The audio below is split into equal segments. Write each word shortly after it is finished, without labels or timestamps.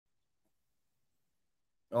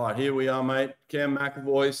All right, here we are, mate. Cam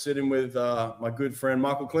McEvoy sitting with my good friend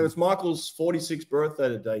Michael Klim. It's Michael's 46th birthday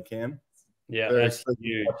today, Cam. Yeah, that's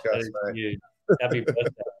huge. That is huge. Happy birthday.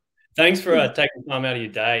 Thanks for taking time out of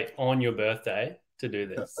your day on your birthday to do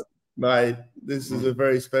this. Mate, this is a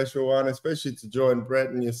very special one, especially to join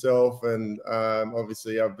Brett and yourself. And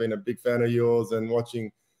obviously, I've been a big fan of yours and watching,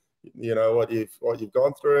 you know, what you've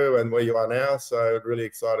gone through and where you are now. So really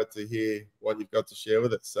excited to hear what you've got to share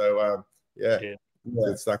with us. So yeah.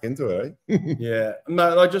 Get stuck into it, eh? Yeah,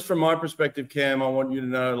 no, like just from my perspective, Cam, I want you to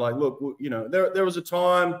know, like, look, you know, there was a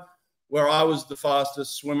time where I was the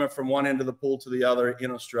fastest swimmer from one end of the pool to the other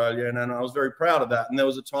in Australia, and I was very proud of that. And there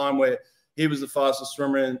was a time where he was the fastest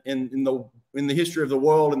swimmer in the history of the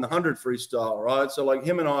world in the 100 freestyle, right? So like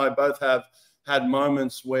him and I both have had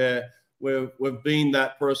moments where we've been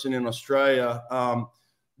that person in Australia.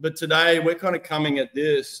 But today we're kind of coming at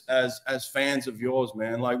this as fans of yours,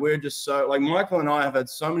 man. Like we're just so like Michael and I have had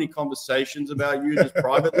so many conversations about you just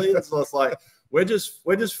privately. It's like we're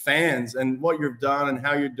just fans and what you've done and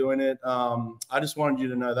how you're doing it. I just wanted you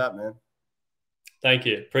to know that, man. Thank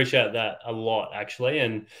you. Appreciate that a lot, actually.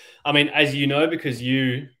 And I mean, as you know, because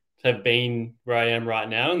you have been where I am right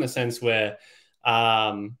now in the sense where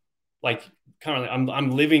like currently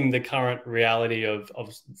I'm living the current reality of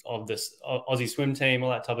this Aussie swim team,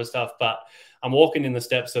 all that type of stuff, but I'm walking in the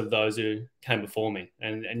steps of those who came before me,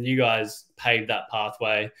 and you guys paved that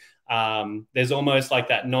pathway. There's almost like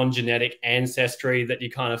that non-genetic ancestry that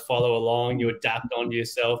you kind of follow along, you adapt onto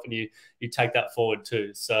yourself, and you take that forward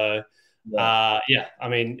too. So yeah, I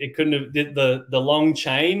mean, it couldn't have the long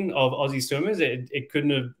chain of Aussie swimmers. It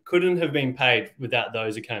couldn't have been paved without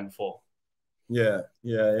those who came before. Yeah,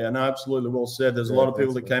 no, absolutely, well said. There's a lot of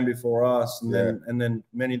people that came before us, and then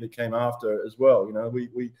many that came after as well. You know,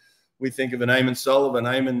 we think of an Eamon Sullivan.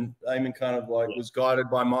 Eamon kind of like was guided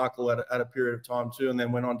by Michael at a period of time too, and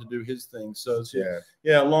then went on to do his thing. So it's,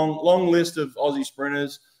 a long list of Aussie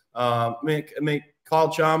sprinters. I mean, Kyle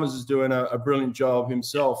Chalmers is doing a brilliant job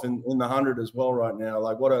himself in the 100 as well right now.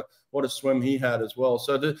 Like what a swim he had as well.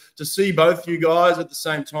 So to see both you guys at the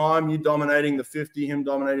same time, you dominating the 50, him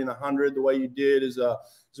dominating the 100 the way you did is a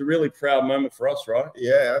really proud moment for us, right?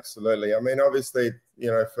 Yeah, absolutely. I mean, obviously, you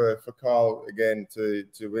know, for Kyle again to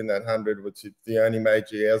win that 100, which is the only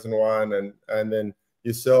major he hasn't won, and then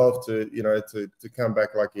yourself to come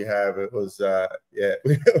back like you have, it was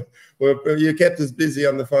you kept us busy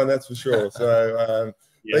on the phone, that's for sure. So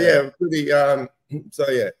pretty so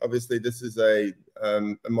yeah, obviously this is a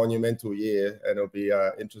monumental year, and it'll be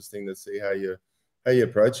interesting to see how you're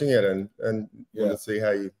approaching it, and to see how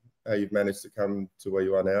you've managed to come to where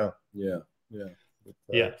you are now. Sure.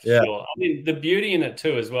 I mean, the beauty in it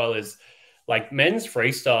too as well is like men's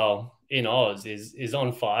freestyle in Oz is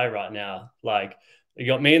on fire right now. Like you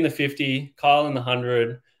got me in the 50, Kyle in the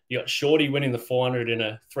 100. You got Shorty winning the 400 in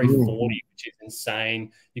a 340, which is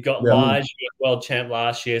insane. You got Lige, world champ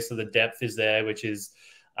last year, so the depth is there, which is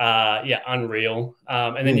unreal.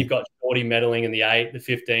 And then you've got Shorty medaling in the 8, the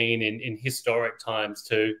 15 in historic times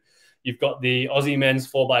too. You've got the Aussie men's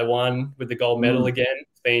 4x1 with the gold medal again.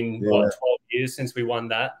 It's been 12 years since we won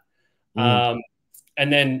that. And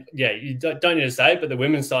then, you don't need to say it, but the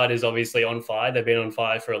women's side is obviously on fire. They've been on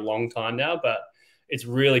fire for a long time now, but it's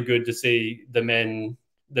really good to see the men's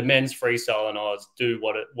freestyle in Oz do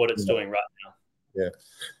what it's doing right now. Yeah.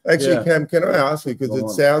 Actually, Cam, can I ask you, because it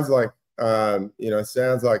sounds like,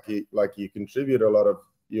 you contribute a lot of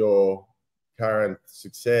your current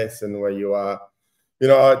success and where you are, you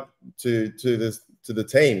know, to the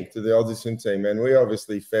team, to the Aussie swim team. And we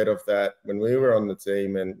obviously fed off that when we were on the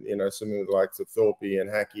team, and, you know, swimming with the likes of Thorpe and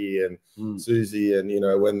Hawke and Susie, and, you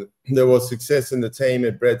know, when there was success in the team,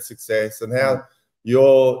 it bred success, and how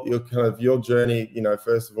your journey, you know,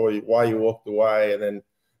 first of all, why you walked away, and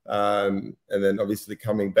then obviously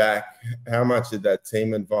coming back, how much did that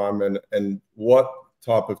team environment and what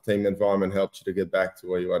type of team environment helped you to get back to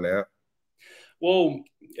where you are now? Well,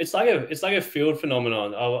 it's like a field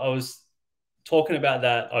phenomenon. I was talking about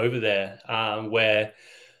that over there, where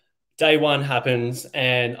day one happens,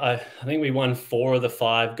 and I think we won 4 of the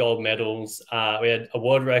 5 gold medals. We had a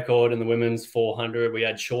world record in the women's 400. We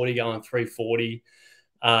had Shorty going 340.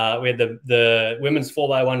 We had the women's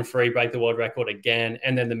 4x1 free break the world record again,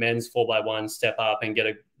 and then the men's 4x1 step up and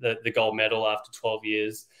get the gold medal after 12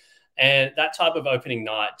 years. And that type of opening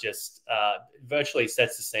night just virtually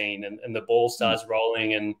sets the scene, and the ball starts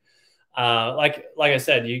rolling. And like I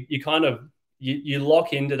said, you kind of you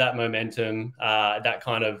lock into that momentum, that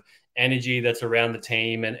kind of energy that's around the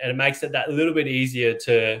team, and it makes it that little bit easier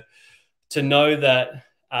to know that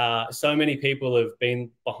so many people have been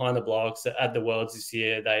behind the blocks at the Worlds this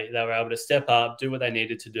year. They were able to step up, do what they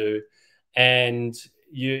needed to do. And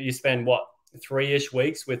you spend, what, 3-ish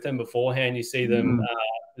weeks with them beforehand. You see them,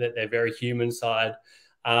 that they're very human side.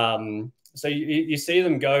 So you see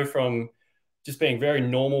them go from just being very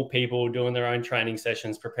normal people doing their own training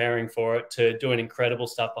sessions, preparing for it, to doing incredible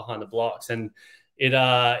stuff behind the blocks. And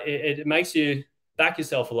it makes you back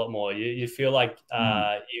yourself a lot more. You feel like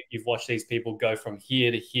you've watched these people go from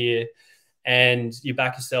here to here, and you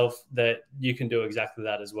back yourself that you can do exactly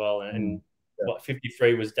that as well. And what,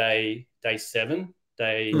 53 was day 7.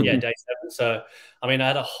 Day 7. So, I mean, I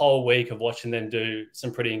had a whole week of watching them do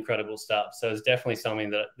some pretty incredible stuff. So it's definitely something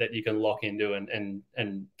that you can lock into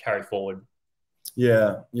and carry forward.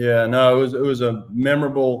 Yeah. No, it was a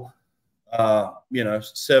memorable,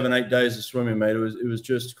 7-8 days of swimming, mate. It was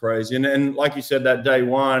just crazy. And like you said, that day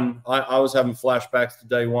one, I was having flashbacks to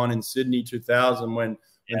day one in Sydney 2000 when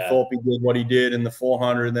Thorpe did what he did in the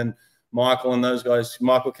 400, and then Michael and those guys.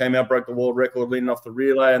 Michael came out, broke the world record leading off the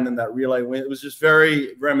relay, and then that relay win. It was just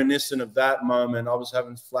very reminiscent of that moment. I was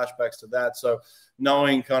having flashbacks to that. So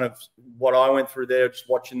knowing kind of what I went through there, just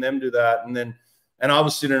watching them do that, and I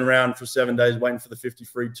was sitting around for 7 days waiting for the 50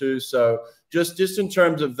 free too. So just in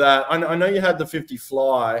terms of that, I know you had the 50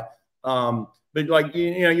 fly, but like,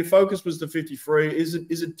 your focus was the 50 free. Is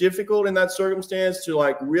it difficult in that circumstance to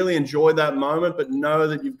like really enjoy that moment, but know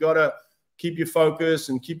that you've got to keep your focus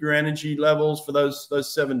and keep your energy levels for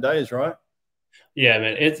those 7 days, right? Yeah,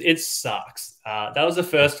 man, it sucks. That was the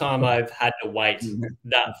first time I've had to wait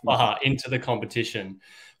that far into the competition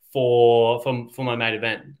for my main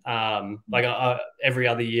event. Every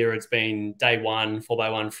other year it's been day 1,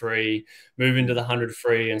 4x1 free, move into the 100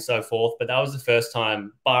 free and so forth. But that was the first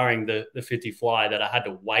time, barring the 50 fly, that I had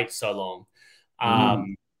to wait so long.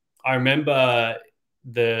 I remember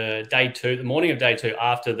the morning of day 2,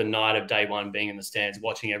 after the night of day 1, being in the stands,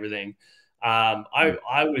 watching everything.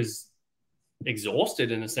 I was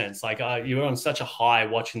exhausted in a sense. Like, you were on such a high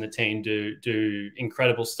watching the team do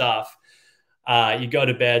incredible stuff. You go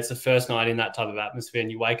to bed, it's the first night in that type of atmosphere,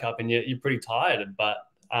 and you wake up and you're pretty tired. But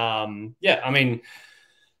I mean,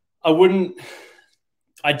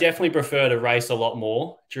 I definitely prefer to race a lot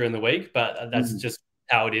more during the week, but that's just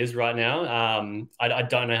how it is right now. I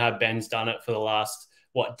don't know how Ben's done it for the last,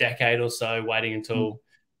 decade or so, waiting until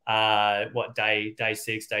day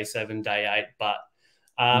 6, day 7, day 8. But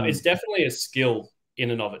it's definitely a skill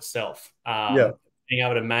in and of itself. Being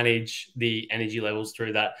able to manage the energy levels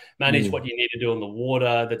through that, manage what you need to do in the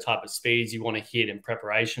water, the type of speeds you want to hit in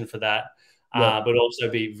preparation for that, but also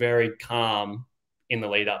be very calm in the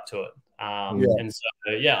lead up to it. And so,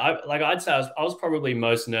 I'd say I was probably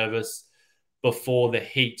most nervous before the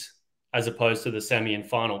heat as opposed to the semi and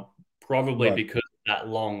final, probably because of that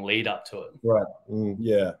long lead up to it. Right.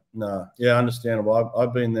 Understandable.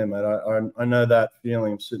 I've been there, mate. I know that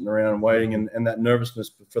feeling of sitting around and waiting and that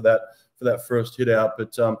nervousness for that first hit out.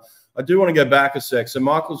 But I do want to go back a sec. So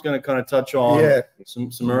Michael's going to kind of touch on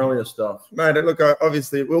some earlier stuff. Mate, look,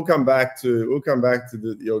 obviously we'll come back to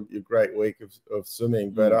your great week of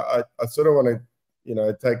swimming, but I sort of want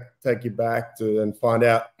to, take you back to and find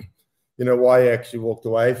out, why you actually walked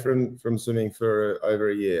away from swimming for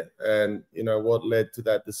over a year, and, what led to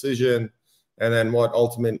that decision, and then what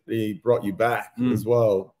ultimately brought you back as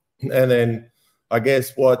well. And then I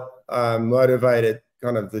guess what motivated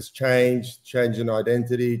kind of this change in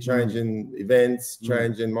identity, change in events,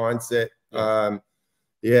 change in mindset.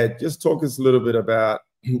 Just talk us a little bit about,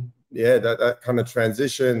 that kind of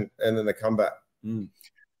transition and then the comeback.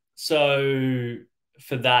 So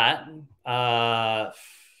for that,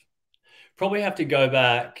 probably have to go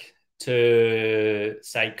back to,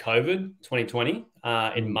 say, COVID 2020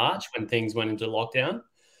 in March, when things went into lockdown.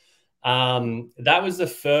 That was the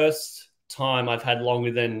first time I've had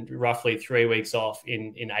longer than roughly 3 weeks off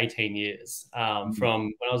in 18 years. From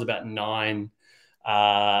when I was about 9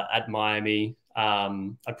 at Miami,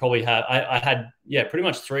 I had pretty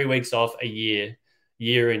much 3 weeks off a year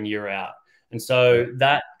in, year out. And so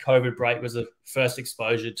that COVID break was the first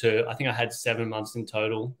exposure to, I think I had 7 months in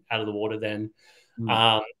total out of the water then.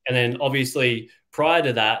 And then obviously prior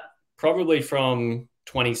to that, probably from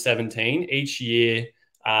 2017, each year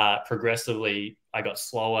progressively I got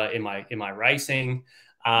slower in my racing.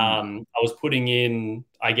 I was putting in,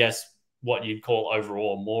 I guess, what you'd call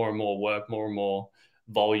overall more and more work, more and more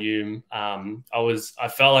volume. I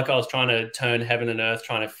felt like I was trying to turn heaven and earth,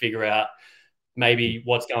 trying to figure out maybe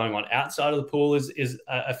what's going on outside of the pool is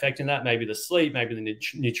affecting that. Maybe the sleep, maybe the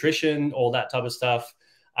nutrition, all that type of stuff.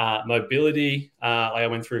 Mobility. I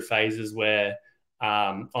went through phases where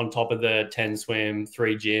On top of the 10 swim,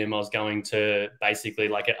 3 gym, I was going to basically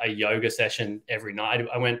like a yoga session every night.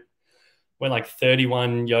 I went like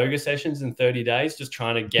 31 yoga sessions in 30 days, just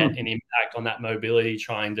trying to get an impact on that mobility,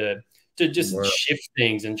 trying to just shift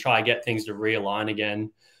things and try to get things to realign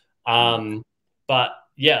again. But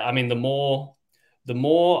yeah, I mean, the more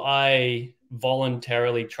I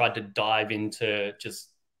voluntarily tried to dive into just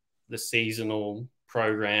the seasonal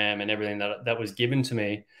program and everything that was given to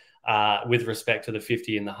me with respect to the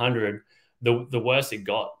 50 and the 100, the worse it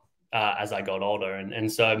got as I got older.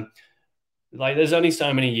 And so, like, there's only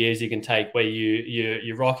so many years you can take where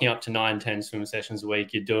you're rocking up to 9-10 swim sessions a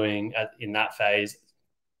week. You're doing in that phase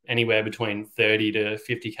anywhere between 30 to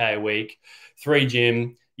 50K a week, 3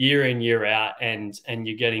 gym, year in, year out, and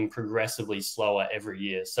you're getting progressively slower every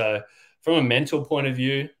year. So from a mental point of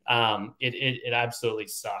view, it absolutely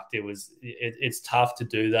sucked. It's tough to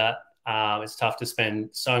do that. It's tough to spend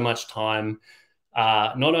so much time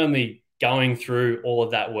not only going through all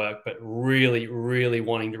of that work, but really, really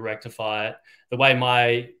wanting to rectify it. The way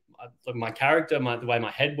my character, the way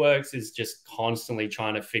my head works is just constantly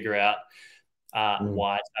trying to figure out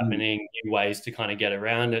why it's happening, new ways to kind of get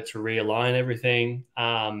around it, to realign everything.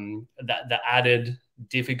 That the added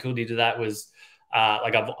difficulty to that was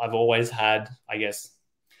like I've always had, I guess,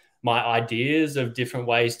 my ideas of different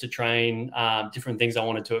ways to train, different things I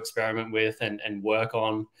wanted to experiment with and work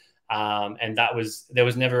on. And there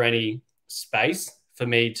was never any space for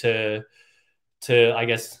me to I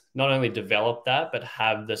guess not only develop that, but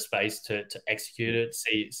have the space to execute it,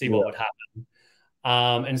 see what would happen.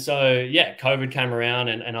 And so, yeah, COVID came around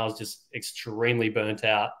and I was just extremely burnt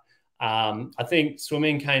out. I think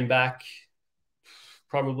swimming came back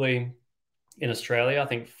probably in Australia, I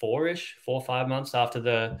think 4 or 5 months after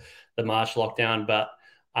the March lockdown. But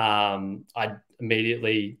I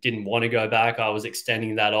immediately didn't want to go back. I was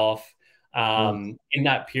extending that off. In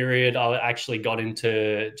that period, I actually got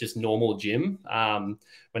into just normal gym.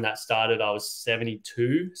 When that started, I was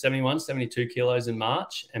 72 kilos in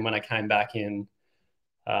March. And when I came back in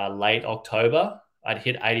late October, I'd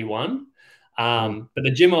hit 81. But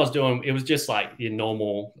the gym I was doing, it was just like your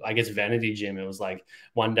normal, I guess, vanity gym. It was like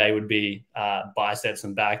one day would be biceps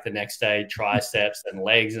and back, the next day triceps and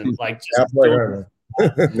legs, and like just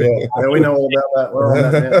yeah, we know all about that. We're on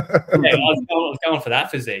that now. Yeah, I was going for that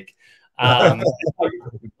physique.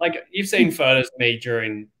 Like you've seen photos of me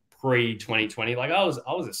during pre-2020, like I was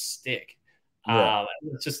a stick.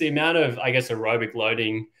 It's just the amount of, I guess, aerobic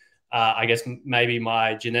loading. I guess maybe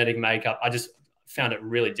my genetic makeup, I just found it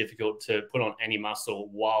really difficult to put on any muscle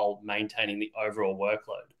while maintaining the overall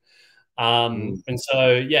workload. And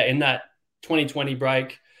so, yeah, in that 2020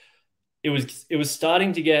 break, it was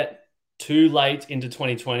starting to get too late into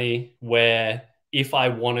 2020 where if I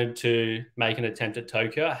wanted to make an attempt at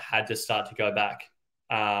Tokyo, I had to start to go back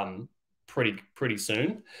pretty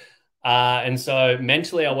soon. And so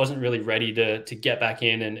mentally, I wasn't really ready to get back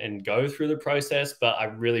in and go through the process, but I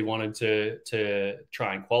really wanted to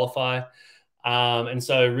try and qualify. And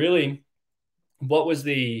so really, what was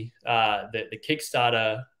the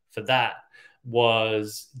Kickstarter for that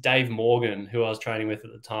was Dave Morgan, who I was training with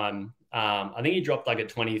at the time. I think he dropped like a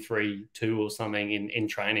 23.2 or something in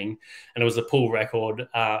training, and it was a pool record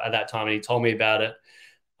at that time. And he told me about it.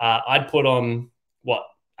 I'd put on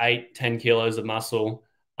 8-10 kilos of muscle.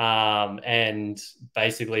 And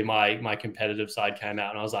basically my competitive side came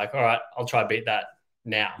out and I was like, all right, I'll try to beat that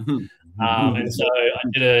now. And so I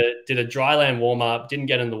did a dryland warm up, didn't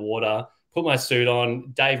get in the water, put my suit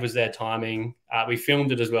on. Dave was there timing. We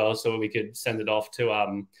filmed it as well so we could send it off to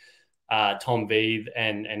Tom Veith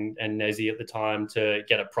and Nezzy at the time to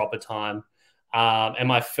get a proper time. And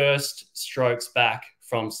my first strokes back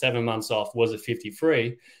from 7 months off was a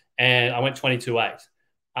 53, and I went 22.8.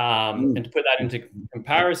 And to put that into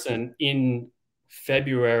comparison, in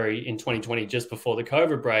February in 2020, just before the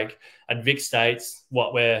COVID break at Vic States,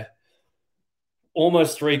 we're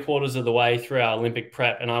almost 3/4 of the way through our Olympic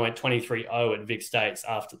prep, and I went 23.0 at Vic States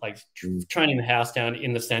after like training the house down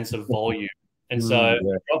in the sense of volume. And so I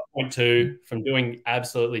got 0.2 from doing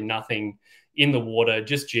absolutely nothing in the water,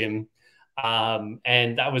 just gym.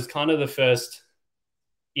 And that was kind of the first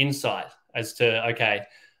insight as to, okay,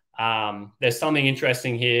 there's something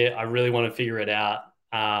interesting here. I really want to figure it out.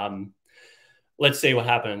 Let's see what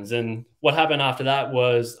happens. And what happened after that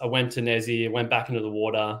was I went to Nezzy, went back into the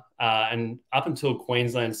water, and up until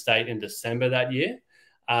Queensland State in December that year,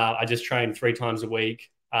 I just trained 3 times a week.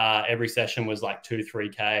 Every session was like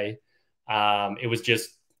 2-3K. It was just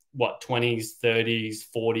 20s, 30s,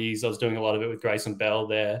 40s. I was doing a lot of it with Grayson Bell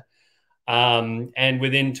there. And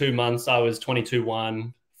within 2 months, I was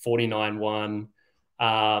 22.1, 49.1.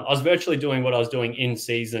 I was virtually doing what I was doing in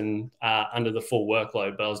season under the full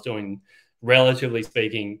workload, but I was doing, relatively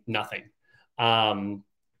speaking, nothing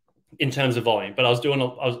in terms of volume. But I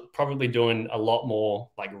was probably doing a lot more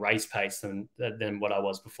like race pace than what I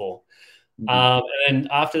was before. And then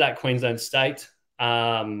after that Queensland State,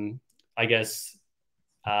 I guess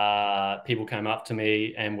people came up to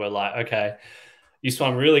me and were like, okay, you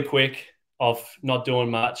swam really quick off not doing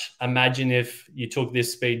much. Imagine if you took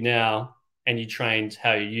this speed now and you trained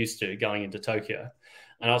how you used to going into Tokyo.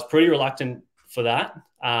 And I was pretty reluctant for that.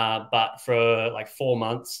 But for like 4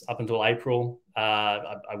 months up until April,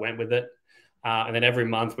 I went with it. And then every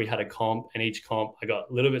month we had a comp, and each comp I got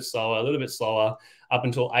a little bit slower up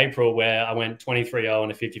until April, where I went 23.0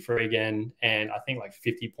 and a 53 again. And I think like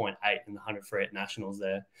 50.8 in the 100 free at nationals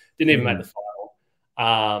there. Didn't even make the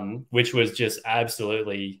final, which was just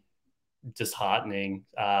absolutely disheartening.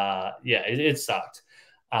 It sucked.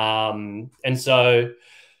 And so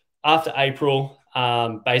after April,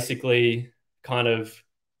 basically kind of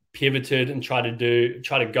pivoted and try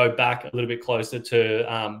to go back a little bit closer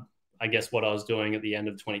to, I guess, what I was doing at the end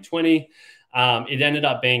of 2020. It ended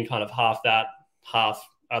up being kind of half that, half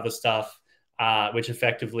other stuff, which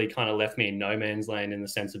effectively kind of left me in no man's land in the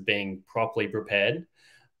sense of being properly prepared.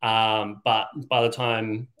 But by the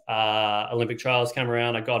time Olympic trials came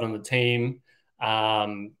around, I got on the team.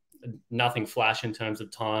 Nothing flash in terms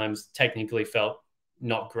of times. Technically felt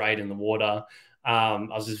not great in the water. I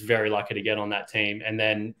was just very lucky to get on that team, and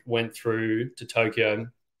then went through to Tokyo,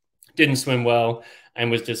 didn't swim well, and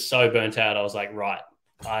was just so burnt out. I was like, right,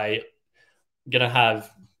 I'm going to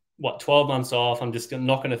have 12 months off. I'm just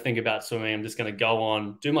not going to think about swimming. I'm just going to go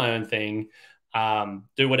on, do my own thing,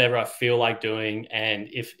 do whatever I feel like doing. And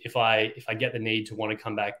if I get the need to want to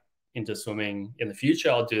come back into swimming in the future,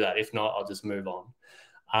 I'll do that. If not, I'll just move on.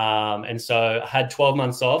 And so I had 12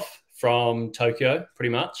 months off from Tokyo pretty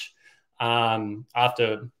much.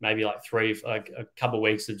 After maybe like a couple of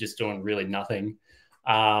weeks of just doing really nothing,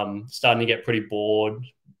 starting to get pretty bored,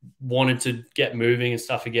 wanted to get moving and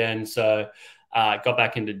stuff again. So got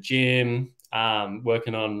back into gym,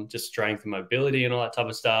 working on just strength and mobility and all that type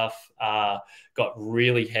of stuff. Got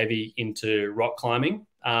really heavy into rock climbing,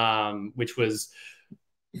 which was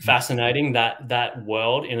fascinating. That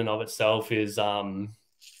world in and of itself is,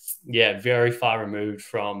 very far removed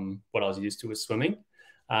from what I was used to with swimming.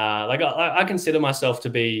 I consider myself to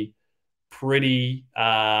be pretty,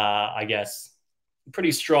 I guess,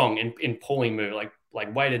 pretty strong in pulling move,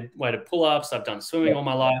 like weighted pull-ups. I've done swimming all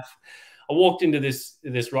my life. I walked into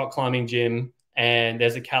this rock climbing gym, and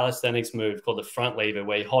there's a calisthenics move called the front lever,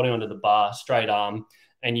 where you're holding onto the bar, straight arm,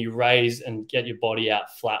 and you raise and get your body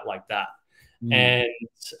out flat like that. And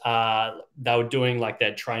they were doing like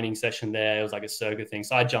their training session there. It was like a circuit thing.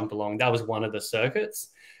 So I jumped along. That was one of the circuits.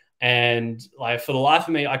 And like for the life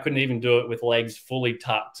of me, I couldn't even do it with legs fully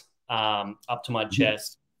tucked up to my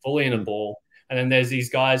chest, fully in a ball. And then there's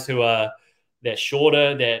these guys who they're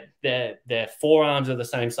shorter, their forearms are the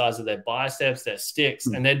same size as their biceps, their sticks,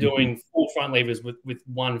 and they're doing full front levers with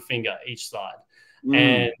one finger each side.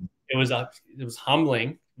 And it was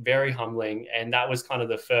humbling, very humbling. And that was kind of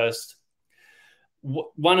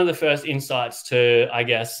one of the first insights to, I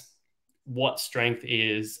guess, what strength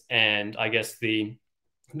is, and I guess the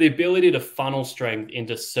ability to funnel strength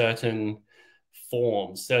into certain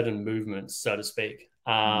forms, certain movements, so to speak.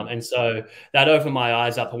 And so that opened my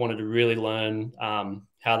eyes up. I wanted to really learn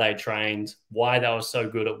how they trained, why they were so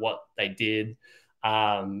good at what they did.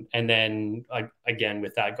 And then again,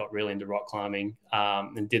 with that, got really into rock climbing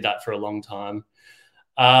and did that for a long time.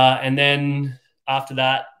 And then after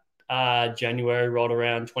that, January rolled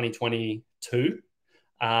around 2022.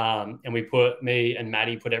 And me and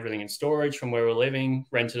Maddie put everything in storage from where we were living,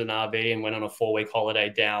 rented an RV, and went on a 4-week holiday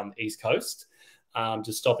down the East Coast,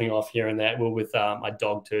 just stopping off here and there. We were with my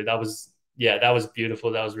dog too. That was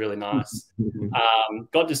beautiful. That was really nice.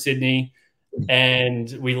 Got to Sydney, and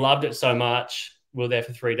we loved it so much. We were there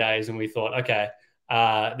for 3 days, and we thought, okay,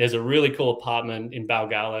 there's a really cool apartment in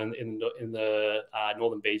Balgala in the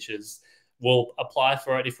Northern Beaches. We'll apply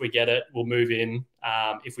for it. If we get it, we'll move in.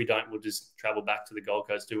 If we don't, we'll just travel back to the Gold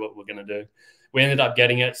Coast, do what we're going to do. We ended up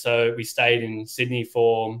getting it. So we stayed in Sydney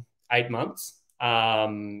for 8 months,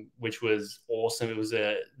 which was awesome. It was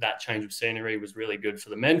that change of scenery was really good for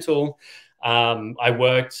the mental. I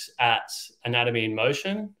worked at Anatomy in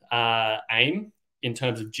Motion, AIM, in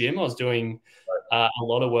terms of gym. I was doing a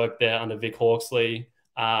lot of work there under Vic Hawksley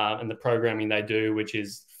and the programming they do, which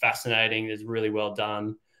is fascinating. It's really well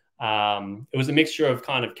done. It was a mixture of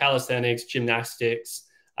kind of calisthenics, gymnastics,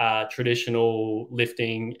 traditional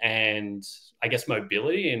lifting, and I guess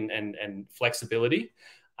mobility and flexibility.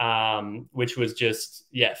 which was just,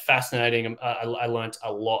 yeah, fascinating. I learned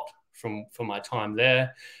a lot from my time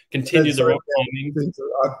there. Continued the rock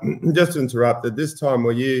climbing. Just to interrupt, at this time,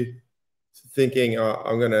 were you thinking,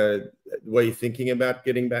 were you thinking about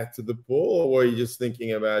getting back to the pool, or were you just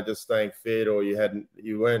thinking about just staying fit, or you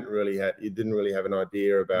didn't really have an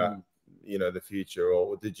idea about, the future,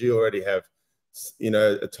 or did you already have,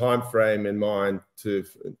 a time frame in mind to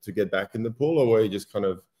get back in the pool, or were you just kind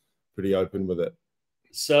of pretty open with it?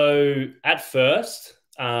 So at first,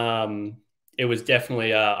 it was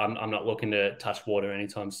definitely I'm not looking to touch water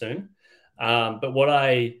anytime soon. But what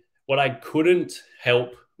I couldn't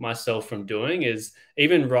help myself from doing is,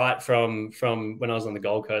 even right from when I was on the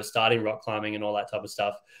Gold Coast, starting rock climbing and all that type of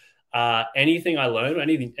stuff, anything I learned,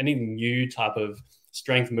 any new type of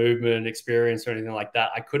strength movement experience or anything like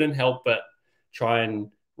that, I couldn't help but try and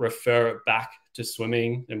refer it back to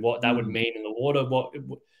swimming and what that would mean in the water. What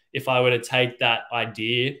if I were to take that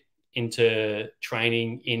idea into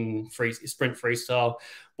training in sprint freestyle?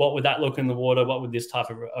 What would that look in the water? What would this type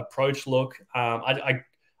of approach look? I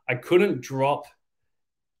couldn't drop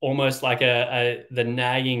almost like the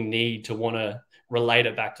nagging need to want to relate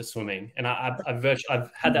it back to swimming. And I've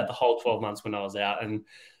had that the whole 12 months when I was out. And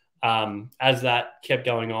as that kept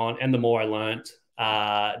going on and the more I learned,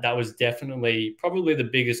 that was definitely probably the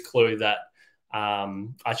biggest clue that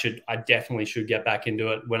I definitely should get back into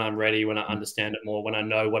it when I'm ready, when I understand it more, when I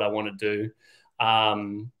know what I want to do.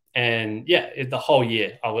 And yeah, the whole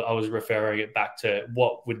year I was referring it back to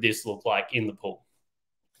what would this look like in the pool.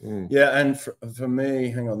 Yeah, and for me,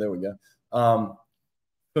 hang on, there we go.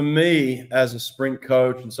 For me, as a sprint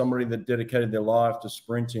coach and somebody that dedicated their life to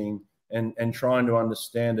sprinting and trying to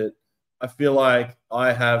understand it, I feel like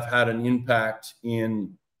I have had an impact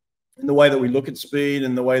in the way that we look at speed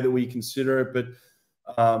and the way that we consider it.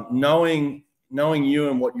 But knowing you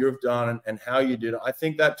and what you've done and how you did it, I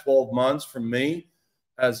think that 12 months for me,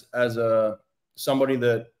 as somebody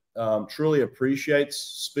that truly appreciates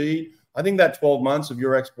speed, I think that 12 months of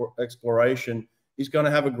your exploration is going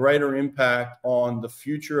to have a greater impact on the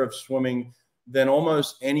future of swimming than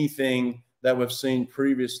almost anything that we've seen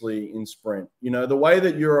previously in sprint. The way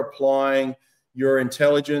that you're applying your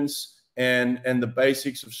intelligence and the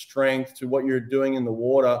basics of strength to what you're doing in the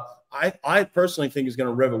water, I personally think is going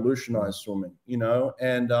to revolutionize swimming,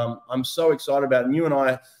 and I'm so excited about it. And you and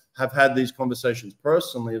I have had these conversations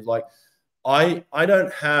personally of like, I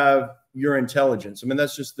don't have your intelligence. I mean,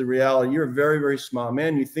 that's just the reality. You're a very, very smart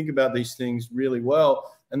man. You think about these things really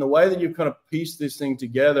well. And the way that you've kind of pieced this thing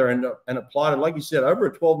together and applied it, like you said, over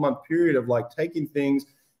a 12-month period of like taking things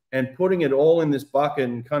and putting it all in this bucket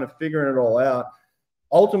and kind of figuring it all out.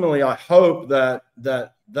 Ultimately, I hope that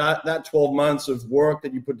 12 months of work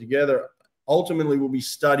that you put together ultimately will be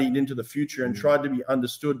studied into the future and tried to be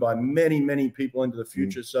understood by many, many people into the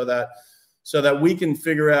future, so that we can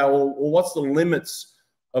figure out, well, what's the limits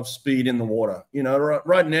of speed in the water.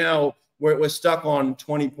 Right now we're stuck on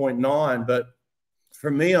 20.9, but for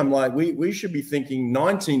me, I'm like, we should be thinking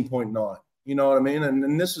 19.9. You know what I mean?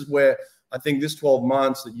 And this is where I think this 12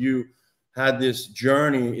 months that you had this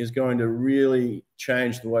journey is going to really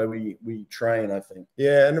change the way we train, I think.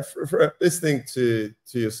 Yeah, and for listening to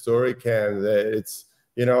your story, Cam, it's,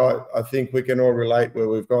 I think we can all relate where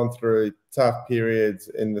we've gone through tough periods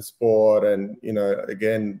in the sport, and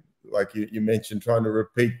again, like you mentioned, trying to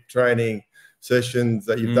repeat training sessions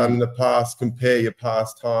that you've done in the past, compare your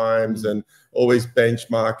past times, and always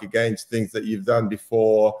benchmark against things that you've done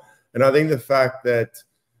before. And I think the fact that,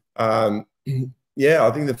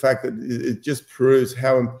 it just proves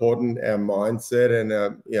how important our mindset and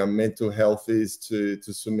our mental health is to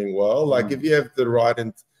swimming well. Like if you have the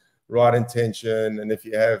right intention, and if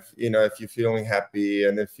you have, if you're feeling happy,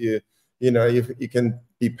 and if you can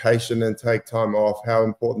be patient and take time off, how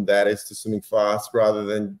important that is to swimming fast, rather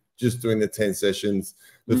than just doing the 10 sessions,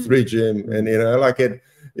 the 3 gym, and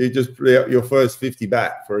you just your first 50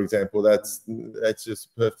 back, for example. That's just a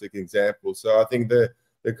perfect example. So I think the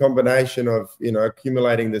combination of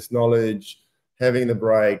accumulating this knowledge, having the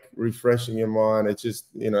break, refreshing your mind, it's just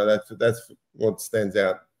that's what stands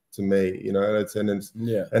out to me.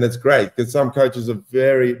 And it's great because some coaches are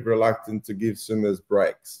very reluctant to give swimmers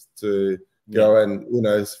breaks to go and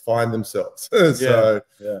find themselves. So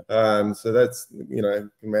that's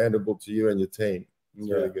commendable to you and your team. It's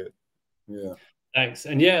really good. Yeah, thanks.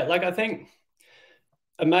 And like I think,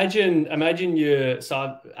 imagine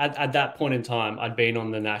so at that point in time, I'd been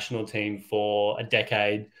on the national team for a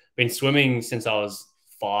decade, been swimming since I was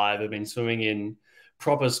 5. I've been swimming in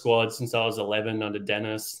proper squads since I was 11 under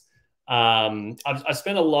Dennis. I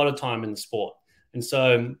spent a lot of time in the sport, and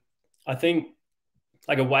so I think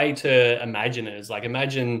like a way to imagine it is like,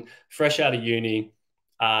 imagine fresh out of uni,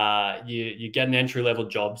 you get an entry-level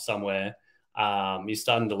job somewhere, you're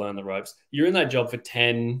starting to learn the ropes. You're in that job for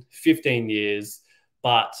 10, 15 years,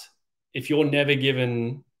 but if you're never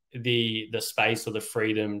given the space or the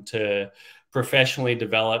freedom to professionally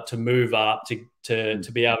develop, to move up,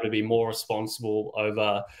 to be able to be more responsible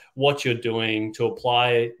over what you're doing, to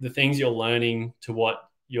apply the things you're learning to what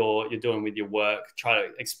you're doing with your work, try to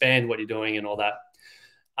expand what you're doing and all that.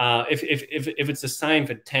 If it's the same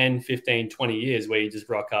for 10, 15, 20 years where you just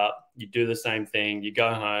rock up, you do the same thing, you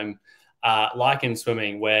go home, like in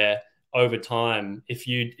swimming, where over time, if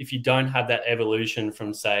you don't have that evolution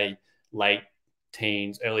from, say, late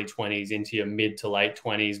teens, early 20s into your mid to late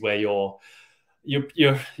 20s, where you're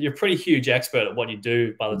pretty huge expert at what you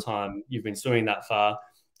do by the time you've been swimming that far.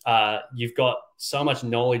 You've got so much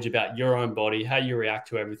knowledge about your own body, how you react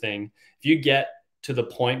to everything. If you get to the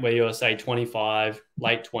point where you're, say, 25,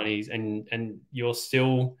 late 20s, and you're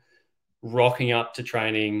still rocking up to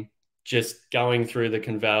training, just going through the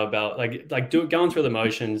conveyor belt, going through the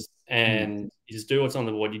motions, and you just do what's on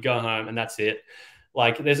the board, you go home, and that's it.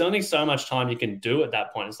 Like, there's only so much time you can do at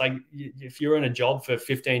that point. It's like if you're in a job for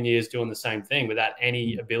 15 years doing the same thing without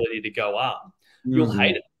any ability to go up, you'll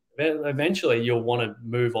hate it. Eventually, you'll want to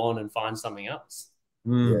move on and find something else.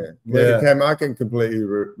 Cam, I can completely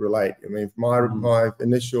relate. I mean, my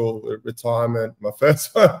initial retirement, my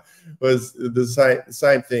first one was the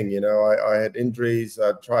same thing. You know, I had injuries.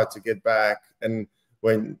 I tried to get back, and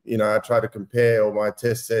when I tried to compare all my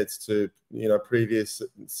test sets to previous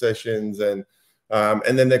sessions, and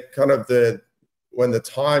then when the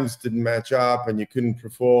times didn't match up and you couldn't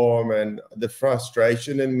perform, and the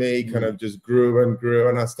frustration in me kind of just grew and grew,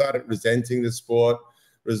 and I started resenting the sport,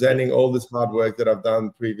 resenting all this hard work that I've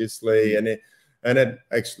done previously. And it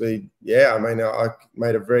actually, I mean, I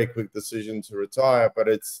made a very quick decision to retire, but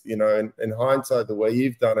it's, in hindsight, the way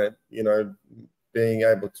you've done it, being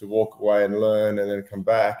able to walk away and learn and then come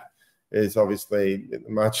back is obviously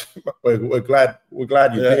much. We're glad you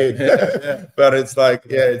did, but it's like,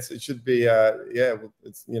 it should be,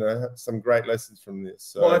 it's some great lessons from this.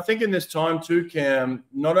 So. Well, I think in this time too, Cam,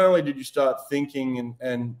 not only did you start thinking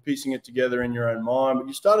and piecing it together in your own mind, but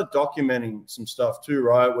you started documenting some stuff too,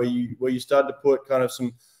 right? Where you started to put kind of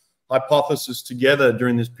some hypotheses together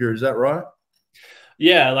during this period. Is that right?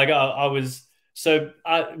 Yeah, like I was. So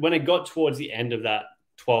when it got towards the end of that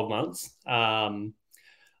 12 months.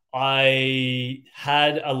 I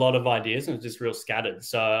had a lot of ideas and it was just real scattered.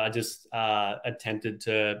 So I just attempted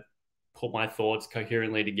to put my thoughts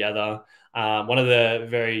coherently together. One of the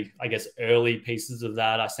very, I guess, early pieces of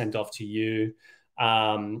that I sent off to you.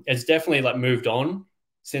 It's definitely like moved on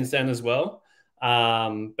since then as well.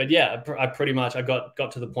 But yeah, I pretty much, I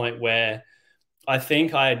got to the point where I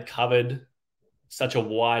think I had covered such a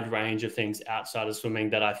wide range of things outside of swimming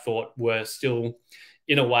that I thought were still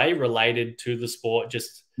in a way related to the sport,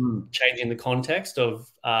 just changing the context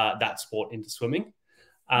of that sport into swimming.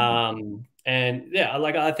 And yeah,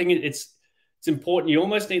 like I think it's important. You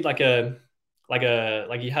almost need like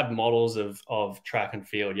you have models of track and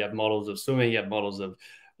field, you have models of swimming, you have models of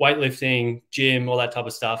weightlifting, gym, all that type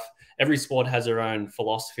of stuff. Every sport has their own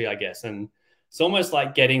philosophy, I guess. And it's almost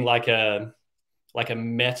like getting like a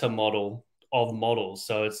meta model of models.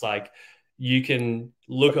 So it's like, you can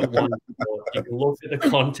look at one sport, you can look at the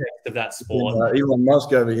context of that sport. Elon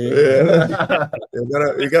Musk over here. Yeah.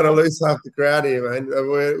 You're gonna lose half the crowd here, man.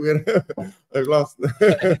 We've lost.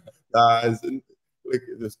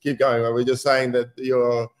 Just keep going. We're just saying that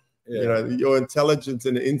your intelligence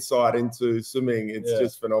and insight into swimming, it's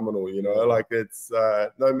just phenomenal. Like it's I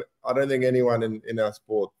don't think anyone in our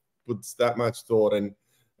sport puts that much thought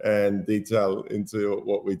and detail into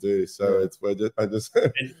what we do. So it's been a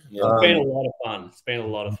lot of fun. It's been a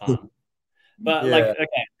lot of fun. But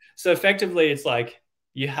okay, so effectively it's like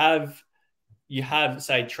you have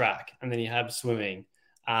say track and then you have swimming.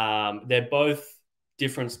 They're both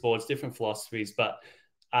different sports, different philosophies, but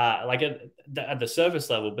like at the surface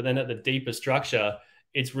level, but then at the deeper structure,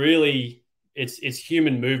 it's really it's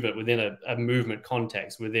human movement within a movement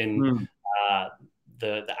context within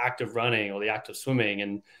the act of running or the act of swimming.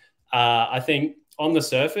 And I think on the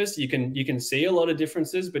surface you can see a lot of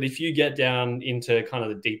differences, but if you get down into kind of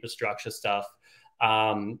the deeper structure stuff,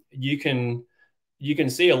 you can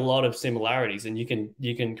see a lot of similarities, and you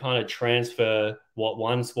can kind of transfer what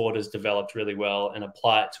one sport has developed really well and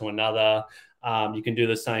apply it to another. You can do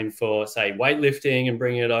the same for, say, weightlifting and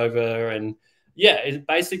bring it over. And yeah,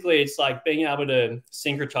 it's like being able to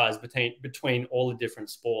syncretize between all the different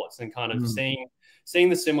sports and kind of seeing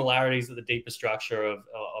the similarities of the deeper structure of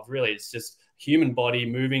really, it's just human body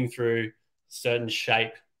moving through certain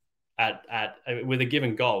shape with a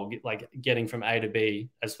given goal, like getting from A to B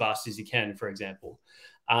as fast as you can, for example.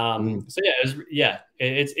 So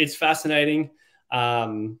it's fascinating.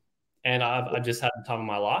 And I just had the time of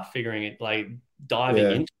my life figuring it, like diving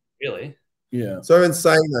into it, really. Yeah. So in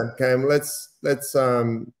saying that, Cam, let's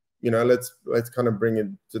kind of bring it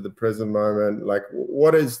to the present moment. Like,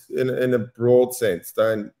 what is in a broad sense?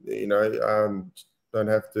 Don't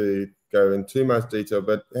have to go in too much detail,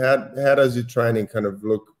 but how does your training kind of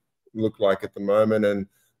look like at the moment, and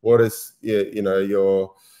what is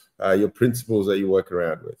your principles that you work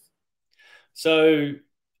around with? So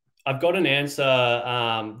I've got an answer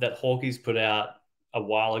that Hawke's put out a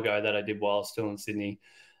while ago that I did while I was still in Sydney.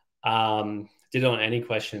 Did it on any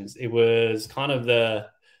questions. It was kind of the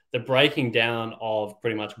breaking down of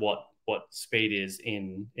pretty much what speed is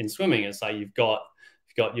in swimming. It's like you've got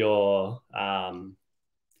your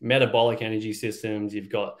metabolic energy systems, you've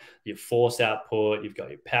got your force output, you've got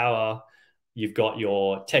your power, you've got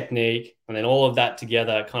your technique, and then all of that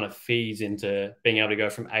together kind of feeds into being able to go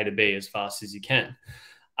from A to B as fast as you can.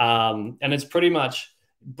 And it's pretty much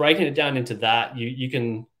breaking it down into that. You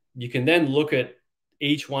can then look at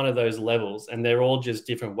each one of those levels, and they're all just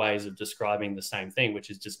different ways of describing the same thing, which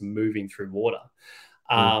is just moving through water.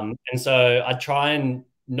 And so I try and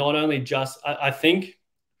not only just, I think,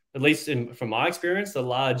 at least from my experience, the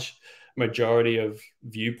large majority of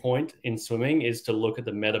viewpoint in swimming is to look at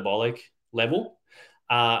the metabolic level.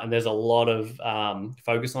 And there's a lot of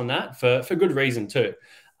focus on that for good reason too.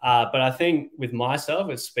 But I think with myself,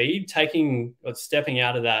 with speed, stepping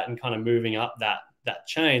out of that and kind of moving up that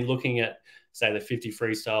chain, looking at, say, the 50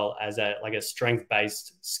 freestyle as a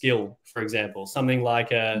strength-based skill, for example, something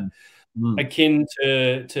like akin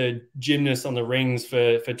to gymnasts on the rings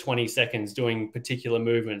for 20 seconds doing particular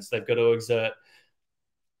movements. They've got to exert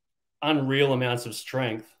unreal amounts of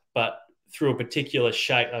strength, but through a particular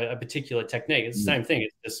shape, a particular technique. It's the same thing.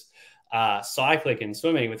 It's just cyclic and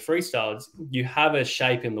swimming with freestyle. You have a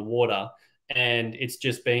shape in the water, and it's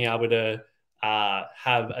just being able to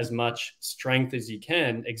have as much strength as you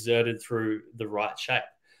can exerted through the right shape.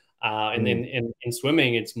 And then in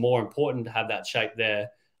swimming, it's more important to have that shape there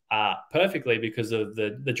perfectly because of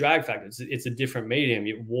the drag factor. It's a different medium.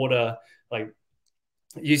 Water, like,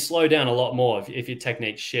 you slow down a lot more if your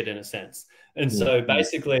technique's shit, in a sense. And so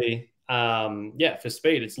basically, for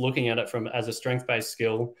speed, it's looking at it as a strength-based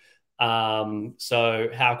skill. So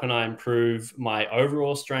how can I improve my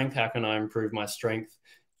overall strength? How can I improve my strength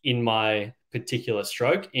in my particular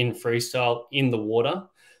stroke, in freestyle, in the water?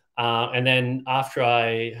 And then after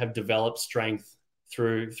I have developed strength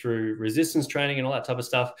through resistance training and all that type of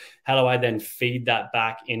stuff, how do I then feed that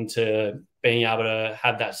back into being able to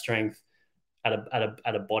have that strength at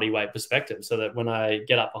a body weight perspective, so that when I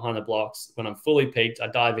get up behind the blocks, when I'm fully peaked, I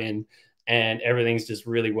dive in and everything's just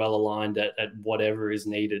really well aligned at whatever is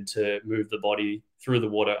needed to move the body through the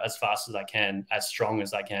water as fast as I can, as strong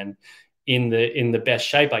as I can, in the best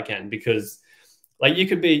shape I can. Because, like, you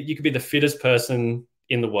could be the fittest person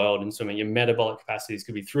in the world in swimming. Your metabolic capacities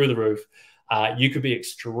could be through the roof. You could be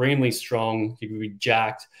extremely strong. You could be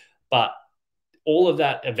jacked, but all of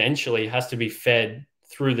that eventually has to be fed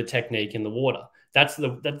through the technique in the water. That's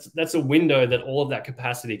a window that all of that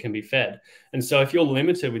capacity can be fed. And so if you're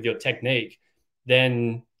limited with your technique,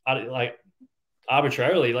 then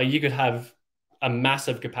arbitrarily, like, you could have a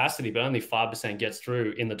massive capacity, but only 5% gets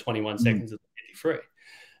through in the 21 seconds of the 50 free.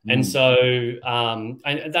 And so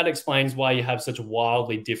and that explains why you have such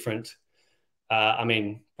wildly different,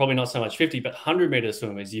 probably not so much 50, but 100-meter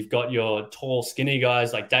swimmers. You've got your tall, skinny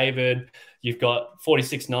guys like David. You've got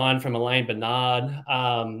 46.9 from Elaine Bernard.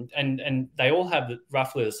 And they all have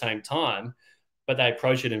roughly the same time, but they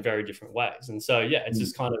approach it in very different ways. And so, it's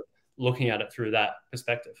just kind of looking at it through that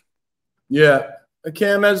perspective. Yeah.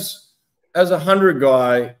 Cam, as a 100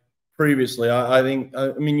 guy previously, I think,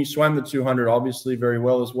 you swam the 200 obviously very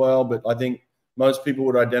well as well, but I think most people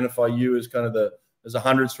would identify you as kind of as a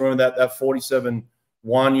 100 swimmer. That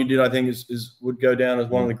 47.1 you did, I think, would go down as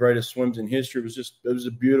one of the greatest swims in history. It was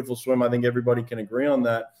a beautiful swim. I think everybody can agree on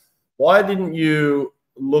that. Why didn't you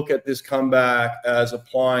look at this comeback as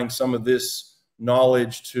applying some of this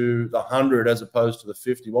knowledge to the 100 as opposed to the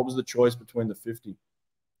 50? What was the choice between the 50?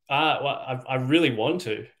 Well, I really want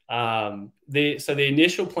to. So the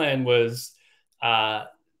initial plan was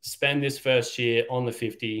spend this first year on the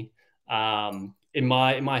 50. In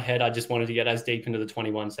my head, I just wanted to get as deep into the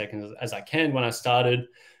 21 seconds as I can. When I started,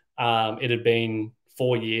 it had been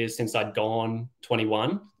 4 years since I'd gone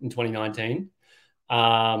 21 in 2019.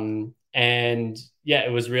 And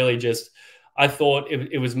it was really just, I thought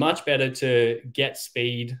it was much better to get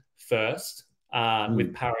speed first,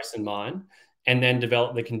 with Paris in mind, and then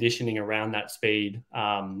develop the conditioning around that speed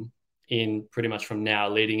in pretty much from now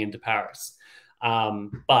leading into Paris.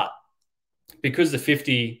 But because the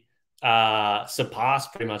 50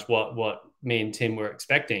 surpassed pretty much what me and Tim were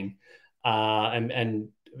expecting, and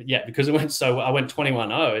yeah, because it went so, I went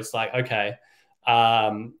 21.0. It's like, okay,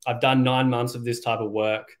 I've done 9 months of this type of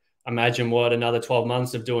work. Imagine what another 12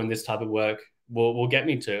 months of doing this type of work will get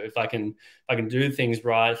me to. If I can do things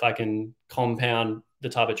right, if I can compound the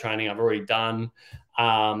type of training I've already done,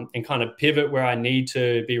 and kind of pivot where I need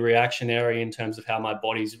to be reactionary in terms of how my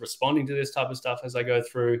body's responding to this type of stuff as I go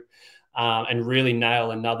through, and really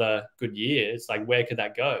nail another good year. It's like, where could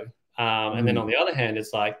that go? And then on the other hand,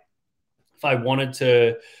 it's like, if I wanted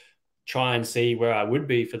to try and see where I would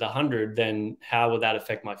be for the 100, then how would that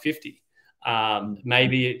affect my 50?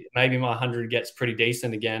 Maybe my 100 gets pretty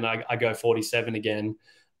decent again. I go 47 again,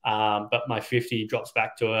 but my 50 drops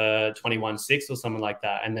back to a 21.6 or something like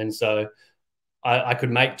that. And then so I could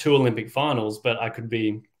make 2 Olympic finals, but I could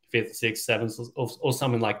be 5th, 6th, 7th or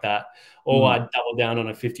something like that. Or I'd double down on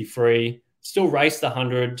a 53, still race the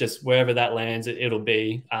 100, just wherever that lands, it'll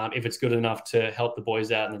be. If it's good enough to help the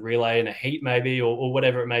boys out in the relay in a heat maybe, or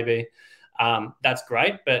whatever it may be, that's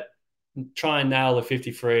great. But try and nail the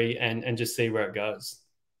 53 and just see where it goes.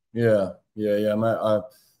 Yeah, mate.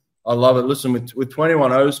 I love it. Listen, with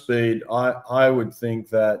 21.0 speed, I would think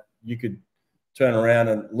that you could turn around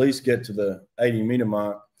and at least get to the 80-meter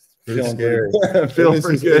mark. Pretty scary. Feeling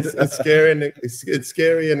pretty good. It's scary and it's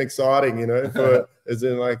scary and exciting, you know, for as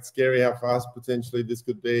in like scary how fast potentially this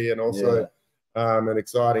could be, and also and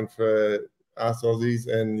exciting for us Aussies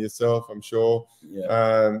and yourself, I'm sure.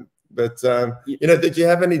 But you know, did you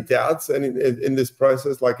have any doubts in this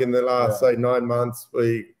process, like in the last say 9 months,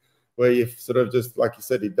 where you sort of just, like you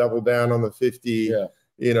said, you doubled down on the 50,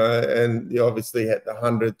 you know, and you obviously had the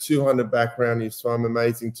 100, 200 background, you swam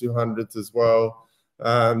amazing 200s as well.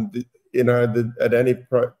 You know, at any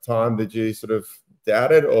time did you sort of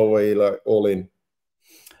doubt it, or were you like all in?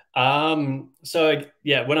 So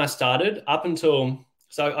yeah, when I started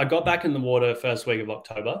so I got back in the water first week of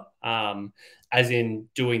October, as in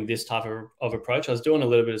doing this type of approach. I was doing a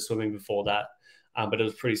little bit of swimming before that, but it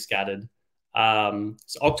was pretty scattered. So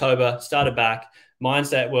October, started back.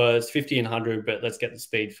 Mindset was 50 and 100, but let's get the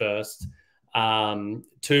speed first. 2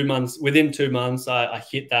 months, within 2 months, I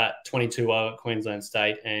hit that 22.0 at Queensland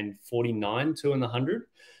State and 49.2 in the 100.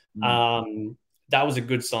 That was a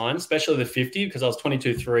good sign, especially the 50, because I was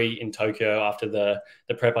 22.3 in Tokyo after the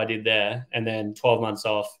prep I did there. And then 12 months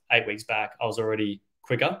off, 8 weeks back, I was already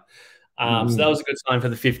quicker. So that was a good sign for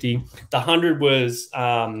the 50. The 100 was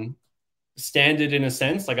standard in a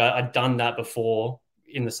sense. Like I'd done that before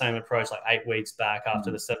in the same approach, like 8 weeks back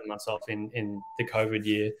after the 7 months off in the COVID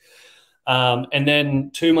year. And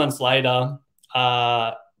then 2 months later,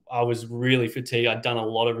 I was really fatigued. I'd done a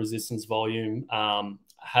lot of resistance volume,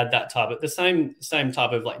 had that type of the same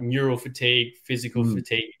type of like neural fatigue, physical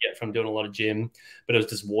fatigue you get from doing a lot of gym, but it was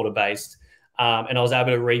just water based. And I was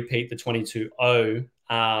able to repeat the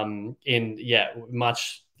 22.0 in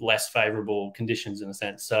much less favorable conditions in a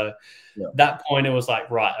sense. So that point, it was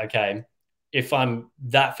like, right, okay, if I'm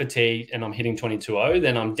that fatigued and I'm hitting 22.0,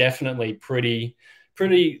 then I'm definitely pretty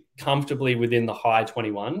comfortably within the high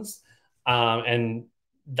 21s. And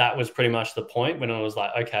that was pretty much the point when I was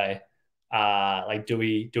like, okay, like, do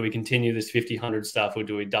we continue this 50-100 stuff, or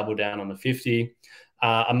do we double down on the 50?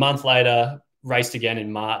 A month later, raced again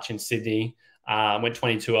in March in Sydney, went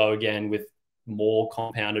 22.0 again with more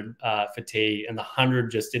compounded fatigue, and the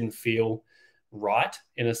 100 just didn't feel right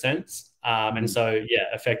in a sense. And so, yeah,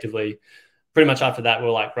 effectively, pretty much after that,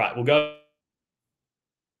 we're like, right, we'll go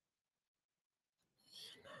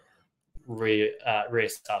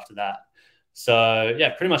rest after that. So yeah,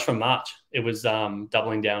 pretty much from March, it was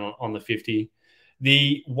doubling down on the 50.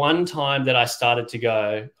 The one time that I started to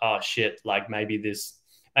go, oh shit, like maybe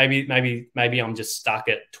I'm just stuck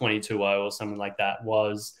at 22.0 or something like that,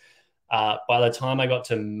 was by the time I got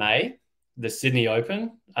to May, the Sydney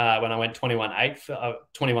Open, when I went 21.8,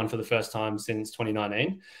 21 for the first time since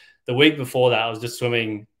 2019. The week before that, I was just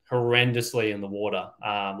swimming horrendously in the water.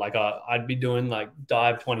 Like I'd be doing like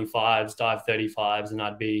dive 25s, dive 35s, and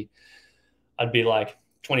I'd be like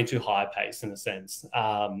 22 high pace in a sense.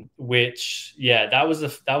 Which, yeah, that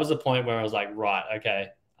was a point where I was like, right, okay,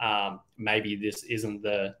 maybe this isn't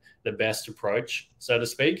the best approach, so to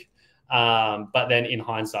speak. But then in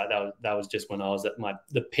hindsight, that was just when I was at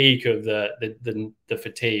the peak of the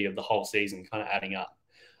fatigue of the whole season, kind of adding up.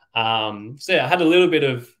 So yeah, I had a little bit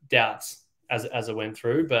of doubts as I went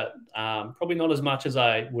through, but probably not as much as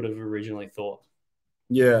I would have originally thought.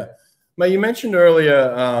 Yeah. Mate, you mentioned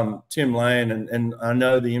earlier Tim Lane, and I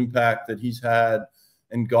know the impact that he's had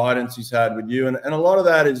and guidance he's had with you. And a lot of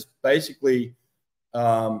that is basically,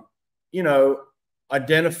 you know,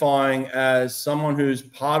 identifying as someone who's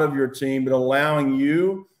part of your team, but allowing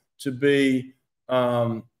you to be,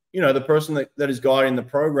 you know, the person that is guiding the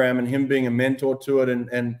program, and him being a mentor to it.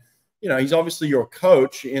 And you know, he's obviously your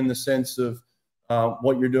coach in the sense of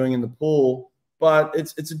what you're doing in the pool, but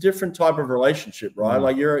it's a different type of relationship, right?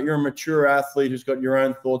 Like you're a mature athlete who's got your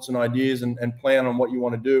own thoughts and ideas and plan on what you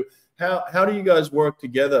want to do. How do you guys work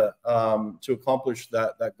together to accomplish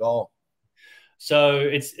that goal? So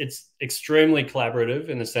it's extremely collaborative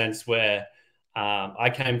in the sense where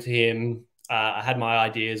I came to him, I had my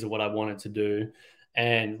ideas of what I wanted to do,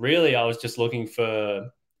 and really I was just looking for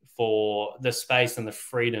the space and the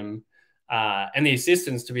freedom and the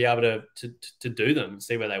assistance to be able to do them,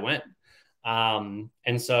 see where they went.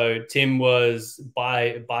 And so Tim was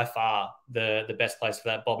by far the best place for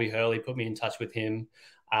that. Bobby Hurley put me in touch with him,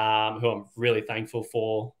 who I'm really thankful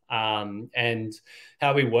for. And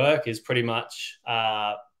how we work is pretty much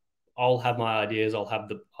I'll have my ideas. I'll have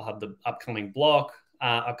the upcoming block,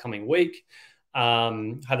 upcoming week,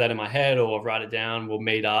 have that in my head, or write it down. We'll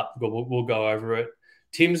meet up. We'll go over it.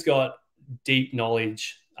 Tim's got deep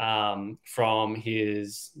knowledge from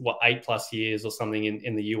his 8+ years or something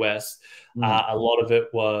in the US. A lot of it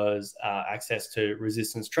was access to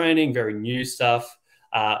resistance training, very new stuff.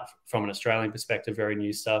 From an Australian perspective, very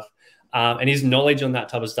new stuff. And his knowledge on that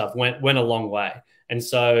type of stuff went a long way. And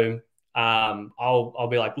so I'll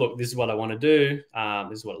be like, look, this is what I want to do.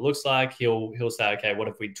 This is what it looks like. He'll say, okay, what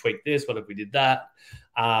if we tweak this? What if we did that?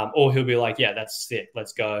 Or he'll be like, yeah, that's sick.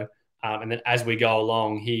 Let's go. And then as we go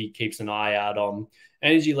along, he keeps an eye out on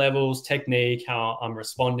energy levels, technique, how I'm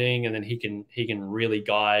responding, and then he can really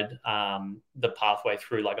guide the pathway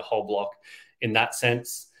through like a whole block in that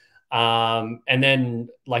sense. And then,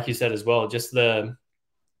 like you said as well, just the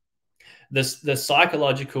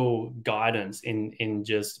psychological guidance in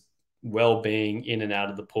just well-being in and out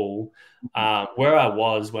of the pool, where I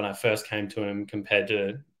was when I first came to him compared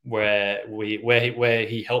to where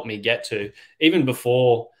he helped me get to, even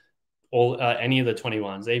before any of the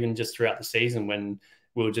 21s, even just throughout the season when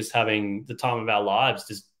we were just having the time of our lives,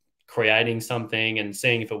 just creating something and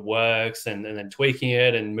seeing if it works, and then tweaking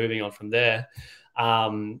it and moving on from there.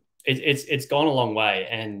 It's gone a long way,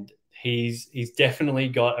 and he's definitely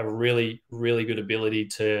got a really, really good ability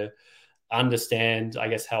to understand, I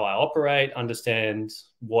guess, how I operate, understand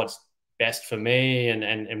what's best for me,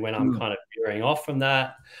 and when I'm kind of veering off from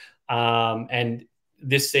that. And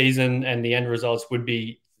this season and the end results would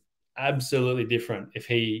be absolutely different if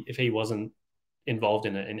he wasn't involved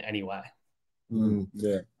in it in any way.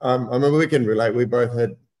 Yeah. I mean, we can relate. We both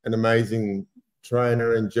had an amazing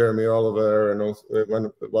trainer in Jeremy Oliver and also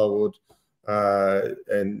Wellwood.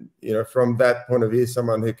 And, you know, from that point of view,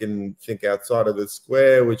 someone who can think outside of the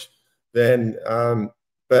square, which then,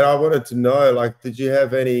 but I wanted to know, like, did you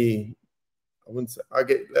have any, I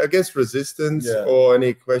guess resistance or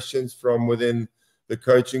any questions from within the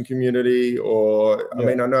coaching community? Or, I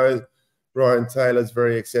mean, I know Ryan Taylor's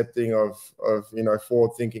very accepting of you know,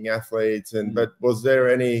 forward-thinking athletes, but was there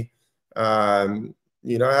any,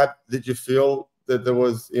 you know, did you feel that there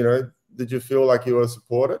was, you know, did you feel like you were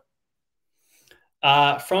supported?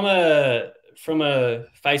 From a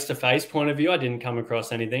face-to-face point of view, I didn't come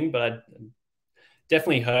across anything, but I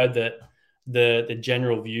definitely heard that the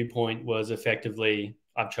general viewpoint was effectively,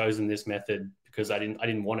 I've chosen this method because I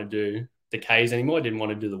didn't want to do the Ks anymore. I didn't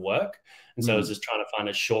want to do the work. And so I was just trying to find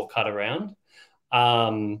a shortcut around,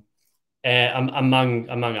 and among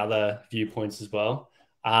other viewpoints as well.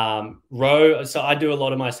 Row, so I do a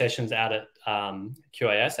lot of my sessions out at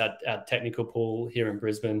QAS, our technical pool here in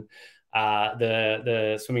Brisbane.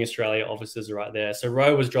 The Swimming Australia offices are right there. So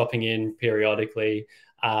Row was dropping in periodically,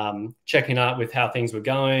 checking up with how things were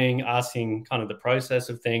going, asking kind of the process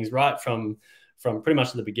of things right from pretty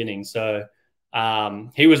much the beginning. So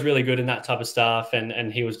he was really good in that type of stuff,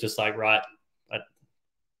 and he was just like, right,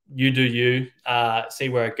 you do you, see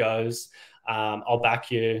where it goes. I'll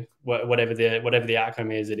back you, whatever the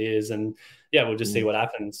outcome is, it is, and yeah, we'll just see what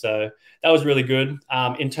happens. So that was really good.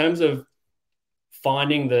 In terms of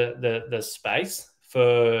finding the space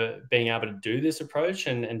for being able to do this approach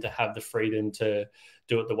and to have the freedom to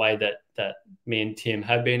do it the way that me and Tim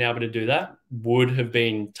have been able to do that would have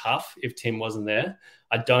been tough if Tim wasn't there.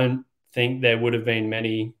 I don't think there would have been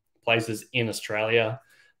many places in Australia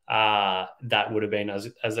that would have been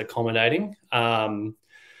as accommodating.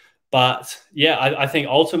 But yeah, I think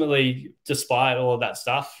ultimately, despite all of that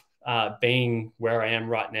stuff, being where I am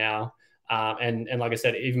right now, And like I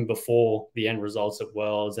said, even before the end results at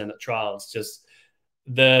Worlds and at trials, just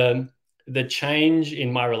the change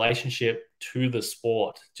in my relationship to the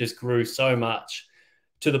sport just grew so much,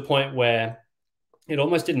 to the point where it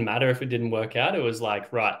almost didn't matter if it didn't work out. It was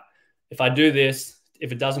like, right, if I do this,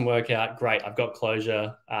 if it doesn't work out, great, I've got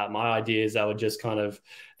closure. My ideas, they were just kind of,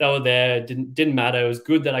 they were there, didn't matter. It was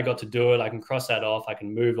good that I got to do it. I can cross that off. I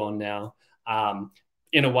can move on now.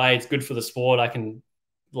 In a way, it's good for the sport. I can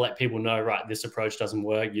let people know, right, this approach doesn't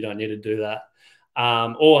work. You don't need to do that.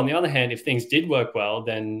 Or on the other hand, if things did work well,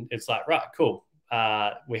 then it's like, right, cool.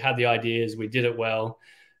 We had the ideas, we did it well,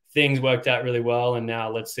 things worked out really well, and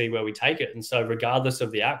now let's see where we take it. And so regardless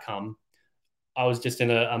of the outcome, I was just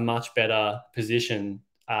in a much better position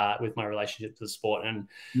with my relationship to the sport. And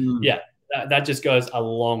yeah, that just goes a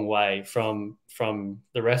long way from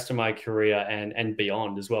the rest of my career and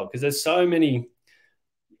beyond as well. Because there's so many,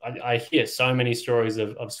 I hear so many stories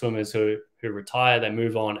of swimmers who retire, they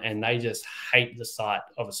move on, and they just hate the sight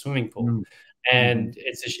of a swimming pool. And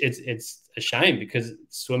it's a shame, because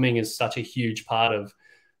swimming is such a huge part of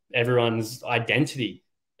everyone's identity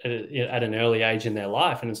at an early age in their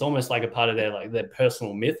life, and it's almost like a part of their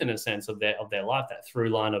personal myth, in a sense, of their life, that through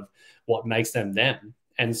line of what makes them them.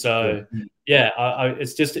 And so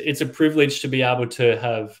it's a privilege to be able to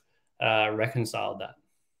have reconciled that.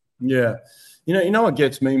 Yeah. You know what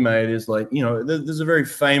gets me, mate, is like, there's a very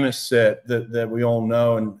famous set that we all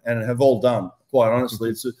know and have all done, quite honestly.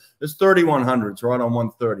 It's 3100s, right on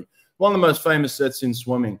 130. One of the most famous sets in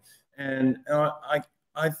swimming. And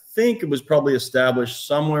I think it was probably established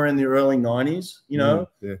somewhere in the early 90s,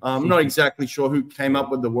 I'm not exactly sure who came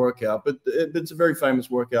up with the workout, but it's a very famous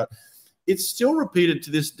workout. It's still repeated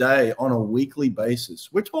to this day on a weekly basis.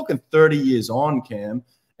 We're talking 30 years on, Cam,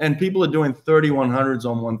 and people are doing 3100s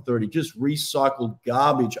on 130, just recycled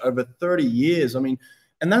garbage over 30 years. I mean,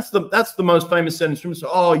 and that's the most famous set in swimming. So,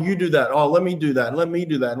 oh, you do that. Oh, let me do that. Let me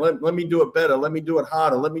do that. Let me do it better. Let me do it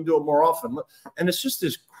harder. Let me do it more often. And it's just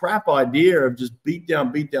this crap idea of just beat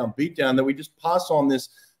down, that we just pass on this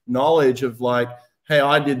knowledge of like, hey,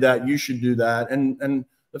 I did that, you should do that. And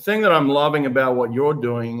the thing that I'm loving about what you're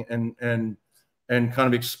doing and kind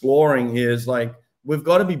of exploring is like, we've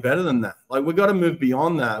got to be better than that. Like, we've got to move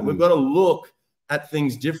beyond that. We've got to look at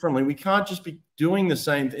things differently. We can't just be doing the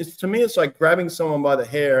same. To me, it's like grabbing someone by the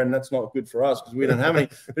hair, and that's not good for us because we don't have any.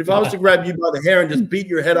 But if I was to grab you by the hair and just beat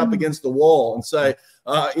your head up against the wall and say,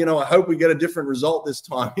 I hope we get a different result this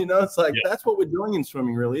time, it's like, that's what we're doing in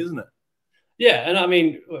swimming, really, isn't it? Yeah. And I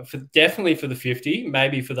mean, definitely for the 50,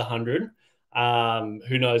 maybe for the 100,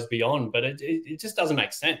 who knows beyond, but it just doesn't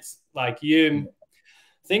make sense. Like, you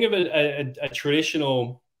think of a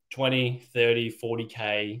traditional 20, 30,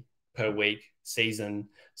 40K per week season,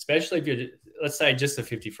 especially if you're, let's say, just the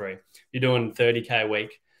 53, you're doing 30K a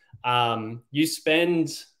week. You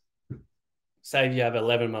spend, say if you have an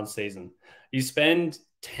 11-month season, you spend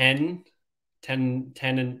 10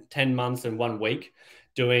 months and 1 week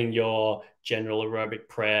doing your general aerobic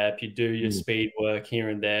prep, you do your speed work here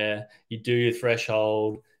and there, you do your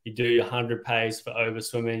threshold, you do your 100 pace for over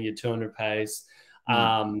swimming, your 200 pace.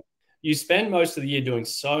 You spend most of the year doing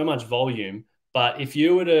so much volume, but if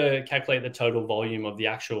you were to calculate the total volume of the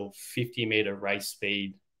actual 50-meter race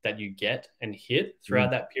speed that you get and hit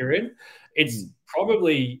throughout that period, it's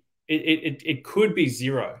probably, it could be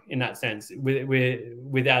zero in that sense,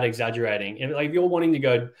 without exaggerating. If you're wanting to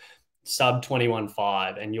go sub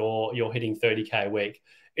 21.5 and you're hitting 30K a week,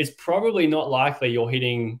 it's probably not likely you're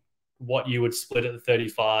hitting what you would split at the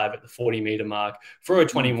 35 at the 40-meter mark for a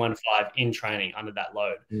 21.5 in training under that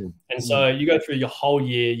load. And so you go through your whole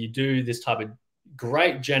year, you do this type of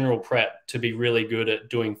great general prep to be really good at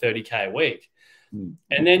doing 30K a week.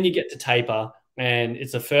 And then you get to taper, and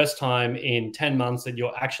it's the first time in 10 months that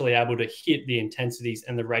you're actually able to hit the intensities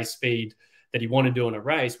and the race speed that you want to do in a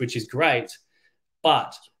race, which is great.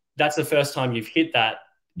 But that's the first time you've hit that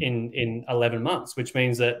in 11 months, which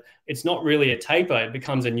means that it's not really a taper, it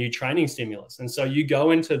becomes a new training stimulus. And so you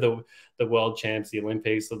go into the world champs, the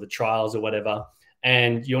Olympics, or the trials or whatever,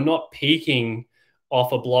 and you're not peaking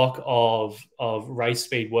off a block of race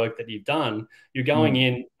speed work that you've done. You're going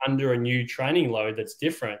in under a new training load that's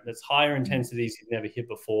different, that's higher intensities you've never hit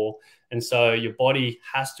before. And so your body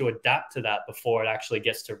has to adapt to that before it actually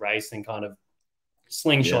gets to race and kind of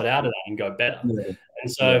slingshot out of that and go better. And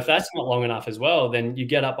so if that's not long enough as well, then you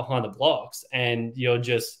get up behind the blocks and you're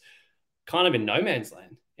just kind of in no man's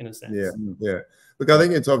land in a sense. Look, I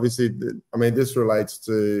think it's obviously, I mean, this relates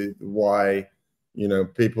to why,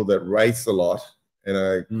 people that race a lot and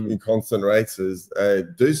are in constant races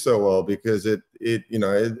do so well, because it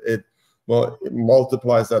well, it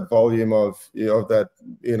multiplies that volume of that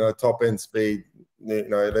top end speed.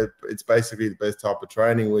 It's basically the best type of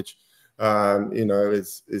training, which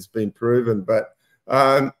is been proven. But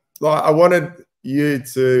I wanted you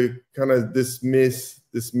to kind of dismiss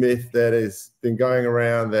this myth that has been going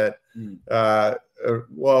around that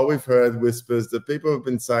we've heard whispers that people have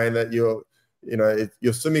been saying that you're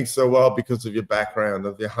swimming so well because of your background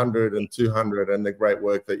of the 100 and 200 and the great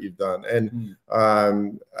work that you've done. And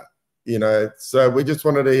so we just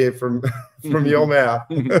wanted to hear from your mouth.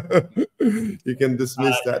 You can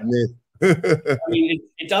dismiss that myth. I mean,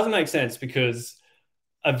 it doesn't make sense, because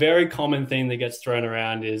a very common thing that gets thrown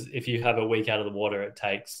around is if you have a week out of the water, it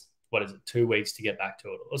takes, 2 weeks to get back to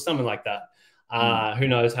it, or something like that. Who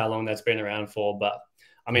knows how long that's been around for. But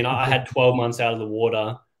I mean, I had 12 months out of the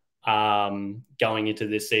water going into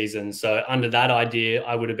this season. So under that idea,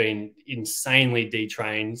 I would have been insanely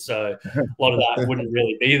detrained. So a lot of that wouldn't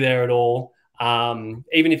really be there at all.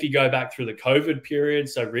 Even if you go back through the COVID period.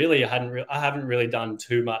 So really, I haven't really done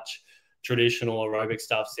too much traditional aerobic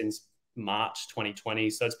stuff since March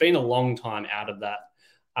 2020. So it's been a long time out of that.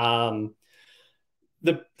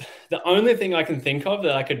 The only thing I can think of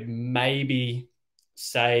that I could maybe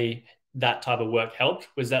say that type of work helped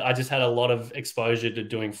was that I just had a lot of exposure to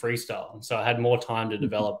doing freestyle. So I had more time to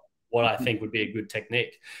develop what I think would be a good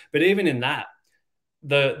technique. But even in that,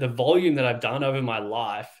 the volume that I've done over my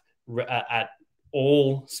life at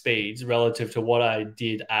all speeds relative to what I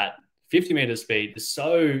did at 50-meter speed is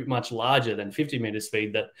so much larger than 50-meter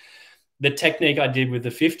speed that the technique I did with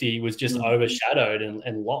the 50 was just overshadowed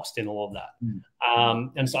and lost in all of that.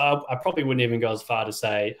 And so I probably wouldn't even go as far to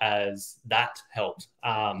say as that helped.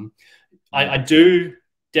 I do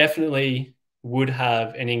definitely would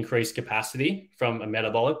have an increased capacity from a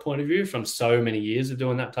metabolic point of view from so many years of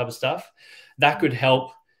doing that type of stuff. That could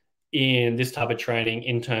help in this type of training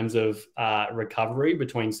in terms of recovery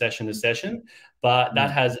between session to session, but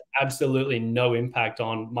that has absolutely no impact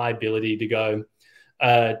on my ability to go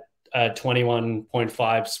a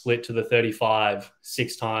 21.5 split to the 35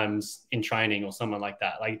 6 times in training or something like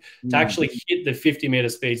that. Like to actually hit the 50-meter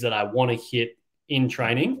speeds that I want to hit in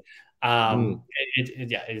training. You're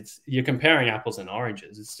comparing apples and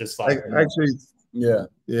oranges. It's just like actually,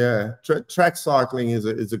 track cycling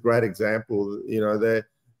is a great example.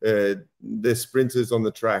 They're sprinters on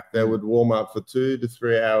the track. They would warm up for 2 to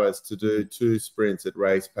 3 hours to do 2 sprints at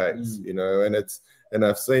race pace. And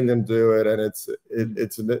I've seen them do it, and it's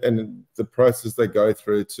the process they go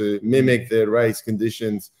through to mimic their race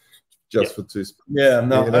conditions just for 2 sprints. Yeah,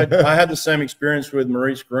 no, I had the same experience with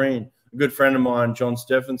Maurice Green, a good friend of mine, John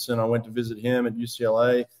Stephenson. I went to visit him at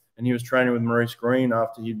UCLA, and he was training with Maurice Green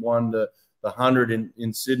after he'd won the 100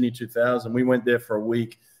 in Sydney 2000. We went there for a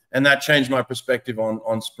week, and that changed my perspective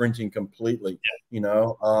on sprinting completely.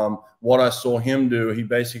 What I saw him do,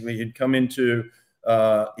 he'd come into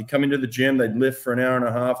the gym, they'd lift for an hour and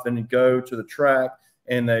a half, then he'd go to the track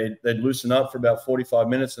and they'd loosen up for about 45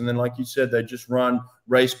 minutes. And then, like you said, they'd just run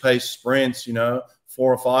race pace sprints, 4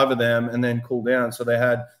 or 5 of them, and then cool down. So they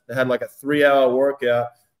had like a 3-hour workout,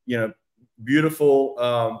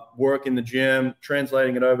 beautiful work in the gym,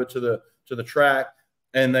 translating it over to the track.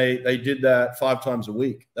 And they did that 5 times a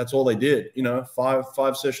week. That's all they did,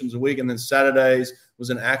 5 sessions a week. And then Saturdays was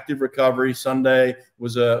an active recovery. Sunday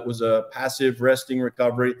was a passive resting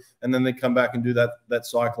recovery. And then they come back and do that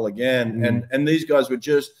cycle again. And these guys were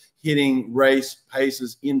just hitting race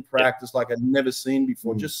paces in practice like I'd never seen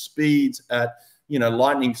before, just speeds at,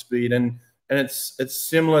 lightning speed. And it's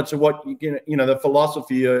similar to what, the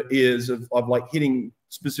philosophy is of like hitting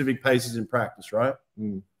specific paces in practice, right?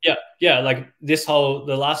 Yeah. Like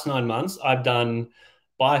the last 9 months, I've done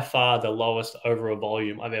by far the lowest overall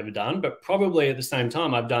volume I've ever done, but probably at the same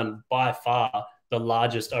time, I've done by far the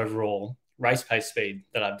largest overall race pace speed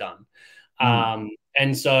that I've done.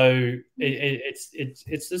 And so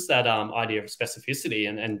it's just that idea of specificity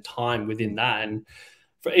and time within that. And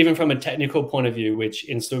even from a technical point of view, which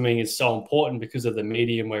in swimming is so important because of the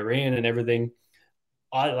medium we're in and everything,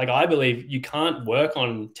 I believe you can't work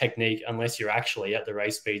on technique unless you're actually at the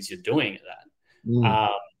race speeds you're doing at that.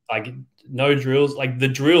 Like no drills. Like the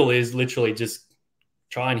drill is literally just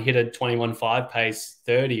try and hit a 21.5 pace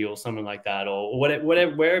 30 or something like that, or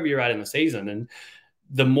whatever, wherever you're at in the season. And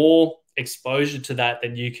the more exposure to that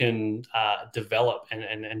you can develop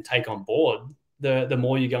and take on board, the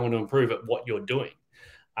more you're going to improve at what you're doing.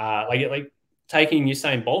 Like taking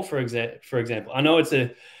Usain Bolt for example. I know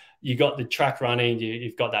you got the track running,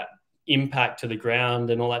 you've got that impact to the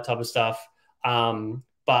ground and all that type of stuff.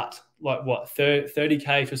 But like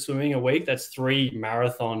 30K for swimming a week, that's 3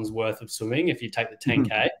 marathons worth of swimming if you take the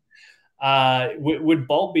 10K. would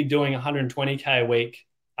Bolt be doing 120K a week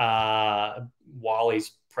while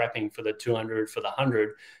he's prepping for the 200, for the 100?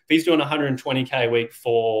 If he's doing 120K a week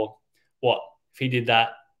for what? If he did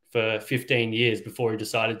that for 15 years before he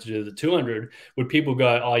decided to do the 200, would people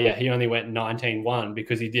go, oh yeah, he only went 19.1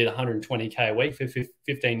 because he did 120K a week for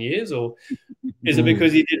 15 years? Or is it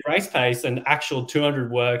because he did race pace and actual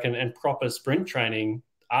 200 work and proper sprint training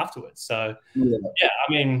afterwards? So yeah,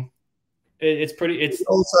 I mean, it's pretty. It's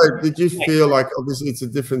also, did you feel like, obviously it's a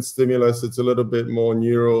different stimulus, it's a little bit more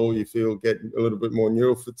neural, you get a little bit more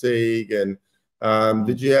neural fatigue, and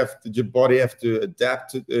did your body have to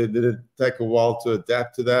adapt to did it take a while to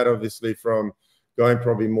adapt to that, obviously from going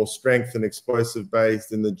probably more strength and explosive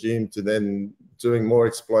based in the gym to then doing more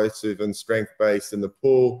explosive and strength based in the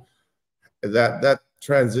pool? That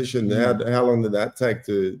transition, how long did that take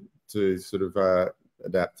to sort of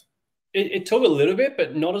adapt? It took a little bit,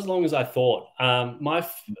 but not as long as I thought.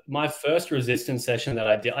 My first resistance session that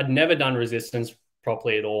I did, I'd never done resistance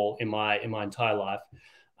properly at all in my entire life.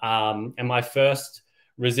 And my first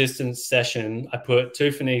resistance session, I put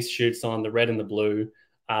 2 Finesse shoots on, the red and the blue,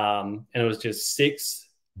 and it was just 6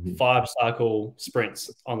 5-cycle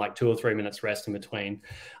sprints on like 2 or 3 minutes rest in between.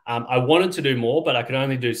 I wanted to do more, but I could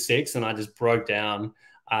only do 6, and I just broke down.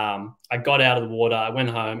 I got out of the water, I went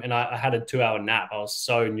home, and I had a 2-hour nap. I was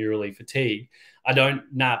so neurally fatigued. I don't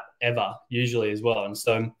nap ever, usually as well. And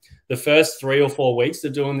so the first 3 or 4 weeks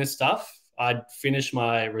of doing this stuff, I'd finish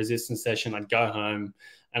my resistance session, I'd go home,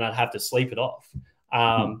 and I'd have to sleep it off.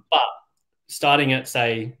 But starting at,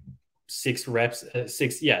 say, 6 reps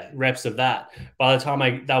of that, by the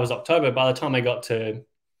time that was October, by the time I got to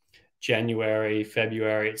January,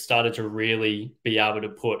 February, it started to really be able to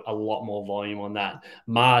put a lot more volume on that.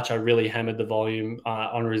 March, I really hammered the volume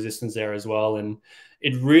on resistance there as well. And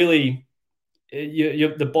it really,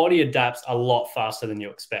 the body adapts a lot faster than you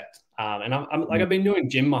expect. And I've been doing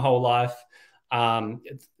gym my whole life.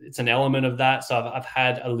 It's an element of that. So I've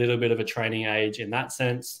had a little bit of a training age in that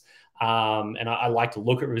sense. And I like to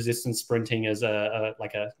look at resistance sprinting as a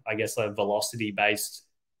velocity based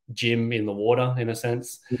gym in the water in a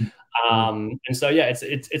sense. And so, yeah,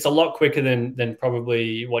 it's a lot quicker than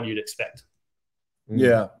probably what you'd expect.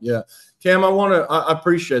 Yeah. Cam, I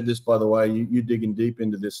appreciate this, by the way, you digging deep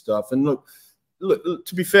into this stuff. And look,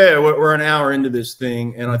 to be fair, we're an hour into this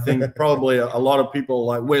thing, and I think probably a lot of people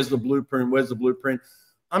are like, where's the blueprint? Where's the blueprint?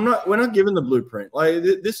 We're not given the blueprint. Like,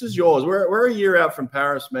 this is yours. We're a year out from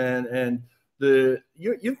Paris, man. And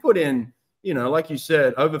you've put in, like you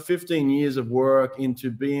said, over 15 years of work into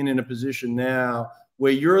being in a position now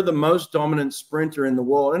where you're the most dominant sprinter in the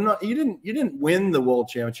world. And you didn't win the world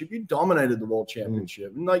championship. You dominated the world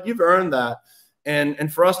championship. And like, you've earned that.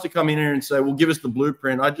 And for us to come in here and say, well, give us the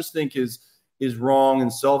blueprint, I just think is wrong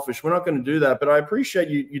and selfish. We're not going to do that. But I appreciate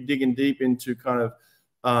you digging deep into kind of,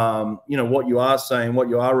 what you are saying, what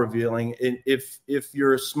you are revealing. If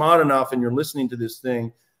you're smart enough and you're listening to this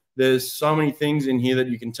thing, there's so many things in here that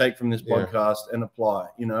you can take from this podcast and apply,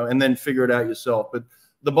 and then figure it out yourself. But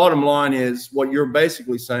the bottom line is, what you're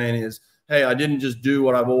basically saying is, hey, I didn't just do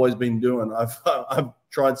what I've always been doing. I've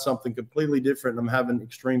tried something completely different, and I'm having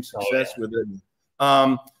extreme success with it.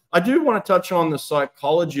 I do want to touch on the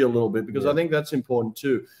psychology a little bit, because I think that's important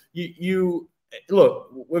too. You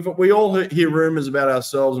look, we all hear rumors about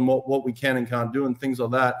ourselves and what we can and can't do and things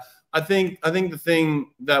like that. I think the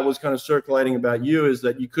thing that was kind of circulating about you is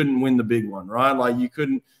that you couldn't win the big one, right? Like, you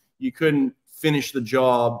couldn't finish the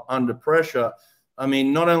job under pressure. I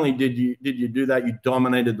mean, not only did you do that, you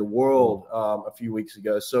dominated the world a few weeks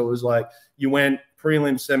ago. So it was like you went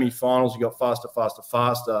prelim, semifinals, you got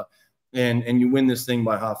faster, and you win this thing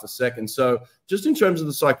by half a second. So just in terms of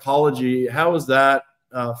the psychology, how was that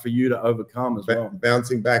for you to overcome as well?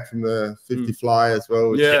 Bouncing back from the 50 fly as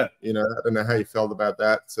well. Which, I don't know how you felt about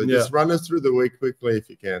that. So just run us through the week quickly if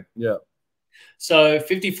you can. Yeah. So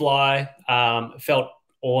 50 fly felt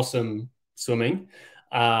awesome swimming.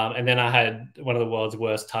 And then I had one of the world's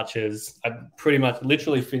worst touches. I pretty much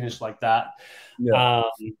literally finished like that. Yeah.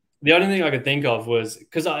 The only thing I could think of was,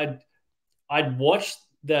 because I'd watched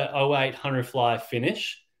the 0800 fly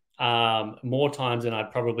finish more times than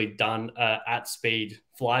I'd probably done at speed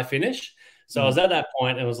fly finish. So I was at that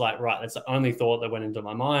point and was like, right, that's the only thought that went into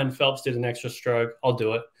my mind. Phelps did an extra stroke, I'll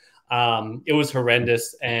do it. It was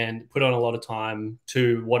horrendous and put on a lot of time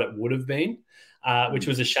to what it would have been. Which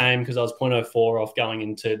was a shame, because I was 0.04 off going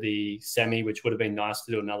into the semi, which would have been nice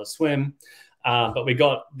to do another swim. But we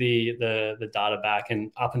got the data back,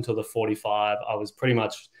 and up until the 45, I was pretty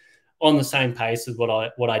much on the same pace as what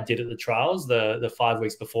I did at the trials the 5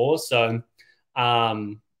 weeks before. So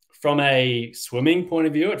from a swimming point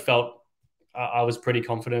of view, it felt I was pretty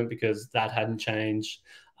confident because that hadn't changed.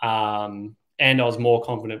 And I was more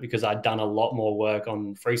confident because I'd done a lot more work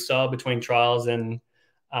on freestyle between trials and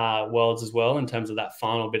worlds as well, in terms of that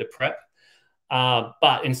final bit of prep.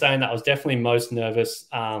 But in saying that, I was definitely most nervous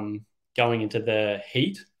going into the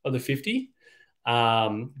heat of the 50.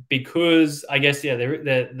 Because I guess, yeah,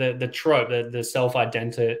 the trope,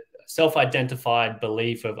 the self-identified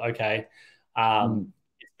belief of, okay,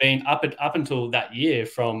 it's been up until that year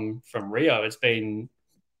from Rio, it's been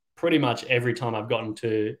pretty much every time I've gotten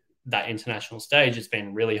to that international stage, it's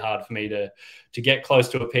been really hard for me to get close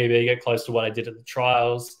to a PB, get close to what I did at the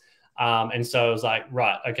trials. And so I was like,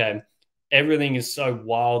 right, okay, everything is so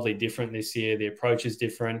wildly different this year. The approach is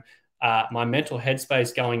different. My mental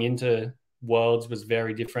headspace going into worlds was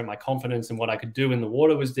very different. My confidence in what I could do in the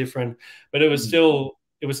water was different, but it was still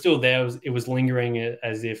there. It was lingering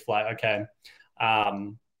as if like, okay,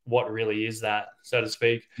 what really is that, so to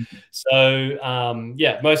speak? So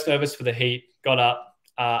yeah, most nervous for the heat. Got up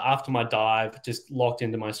after my dive, just locked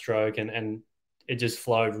into my stroke, and it just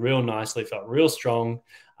flowed real nicely. Felt real strong.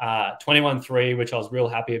 21.3, which I was real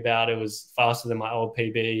happy about. It was faster than my old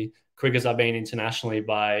PB, quick as I've been internationally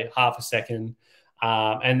by half a second.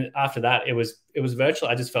 And after that, it was virtual.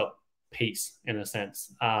 I just felt peace in a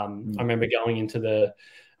sense. I remember going into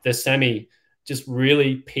the semi just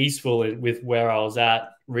really peaceful with where I was at,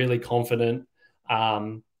 really confident.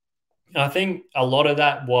 I think a lot of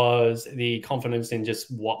that was the confidence in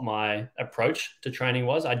just what my approach to training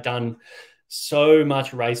was. I'd done so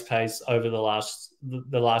much race pace over the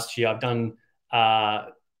last year. I've done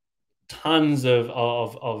tons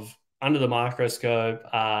of under the microscope,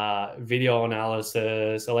 video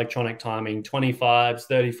analysis, electronic timing, 25s,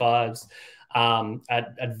 35s,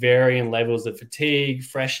 at varying levels of fatigue,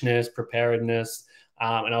 freshness, preparedness,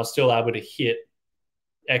 and I was still able to hit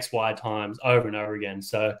XY times over and over again.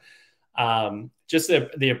 So just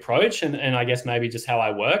the approach and I guess maybe just how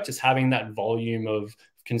I work, just having that volume of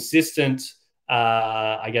consistent,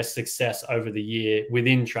 I guess, success over the year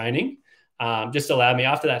within training, just allowed me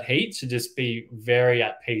after that heat to just be very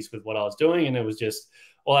at peace with what I was doing. And it was just,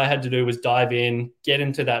 all I had to do was dive in, get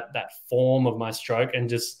into that form of my stroke and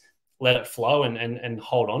just let it flow and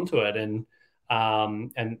hold on to it. And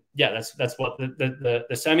yeah, that's what the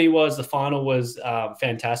semi was. The final was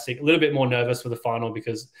fantastic. A little bit more nervous for the final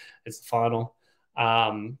because it's the final.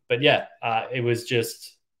 But yeah, it was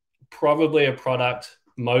just probably a product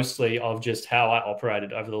mostly of just how I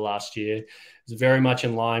operated over the last year. It's very much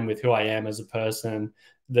in line with who I am as a person.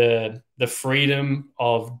 The freedom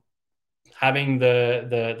of having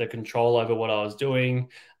the control over what I was doing,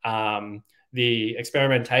 the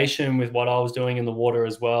experimentation with what I was doing in the water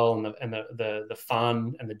as well, and the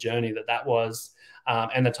fun and the journey that was,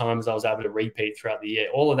 and the times I was able to repeat throughout the year.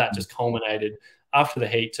 All of that just culminated after the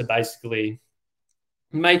heat to basically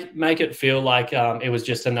make it feel like it was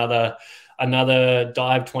just another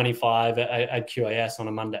dive 25 at QAS on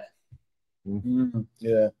a Monday.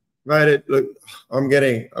 Yeah, mate. Look, I'm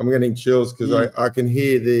getting chills because I can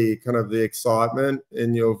hear the kind of the excitement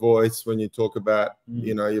in your voice when you talk about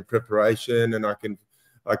your preparation, and I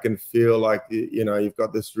can feel like you've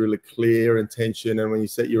got this really clear intention. And when you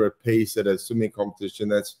set your peace at a swimming competition,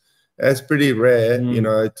 that's pretty rare,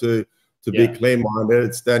 to be clear-minded.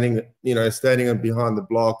 It's standing behind the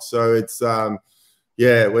block. So it's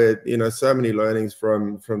we're so many learnings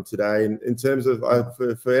from today. In terms of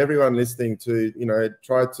for everyone listening to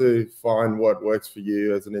try to find what works for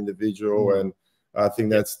you as an individual, and I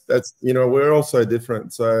think that's we're all so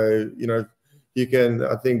different. So you can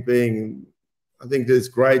I think there's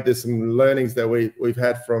great. There's some learnings that we've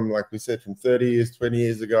had from, like we said, from 30 years, 20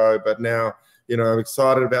 years ago, but now I'm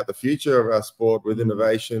excited about the future of our sport with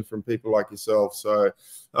innovation from people like yourself. So,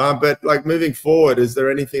 but like moving forward, is there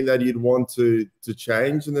anything that you'd want to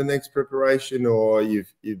change in the next preparation, or you've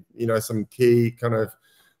some key kind of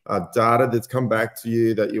data that's come back to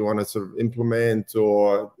you that you want to sort of implement,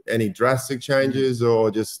 or any drastic changes, or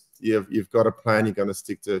just you've got a plan you're going to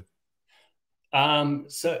stick to?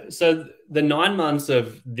 So the 9 months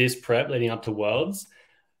of this prep leading up to Worlds,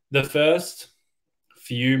 the first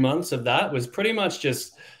few months of that was pretty much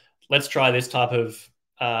just, let's try this type of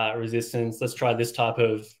resistance. Let's try this type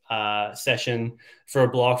of session for a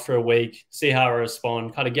block for a week, see how I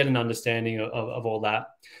respond, kind of get an understanding of all that.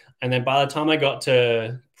 And then by the time I got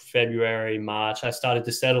to February, March, I started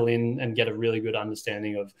to settle in and get a really good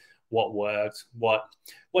understanding of what worked, what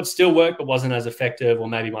still worked but wasn't as effective, or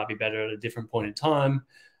maybe might be better at a different point in time.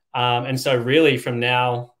 And so really from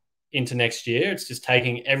now into next year, it's just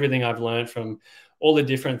taking everything I've learned from all the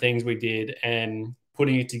different things we did and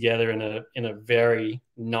putting it together in a very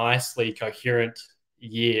nicely coherent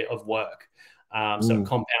year of work. So it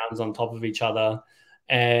compounds on top of each other,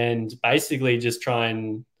 and basically just try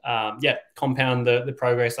and compound the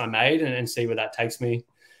progress I made and see where that takes me.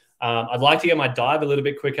 I'd like to get my dive a little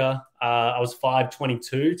bit quicker. I was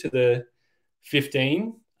 5:22 to the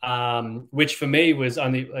 15, which for me was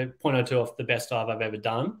only a 0.02 off the best dive I've ever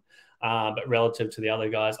done. But relative to the other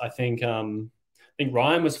guys, I think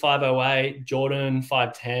Ryan was 5:08, Jordan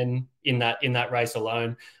 5:10 in that race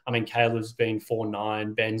alone. I mean, Caleb's been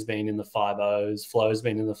 4:9, Ben's been in the 5:0s, Flo's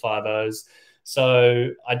been in the 5:0s.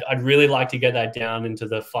 So I'd really like to get that down into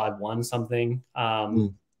the 5:1 something,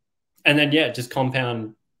 and then just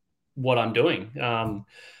compound what I'm doing.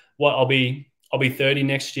 I'll be 30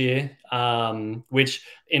 next year, which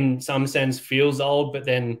in some sense feels old, but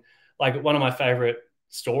then like one of my favorite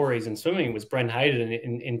stories in swimming was Brent Hayden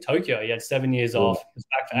in Tokyo. He had 7 years off, he was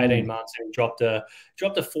back for 18 months, and he dropped a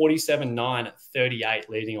 47.9 at 38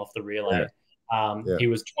 leading off the relay. He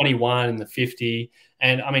was 21 in the 50,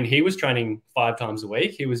 and I mean, he was training 5 times a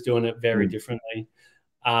week. He was doing it very differently.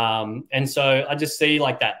 And so I just see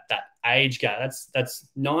like that age gap. That's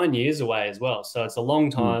 9 years away as well. So it's a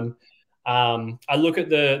long time. I look at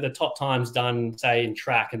the top times done, say, in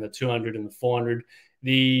track and the 200 and the 400,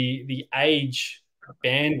 the age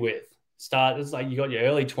bandwidth it's like you got your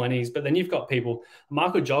early 20s, but then you've got people,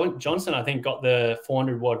 Michael Johnson, I think, got the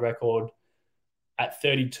 400 world record at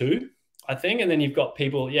 32, I think. And then you've got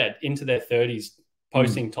people, into their 30s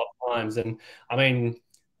posting top times. And I mean,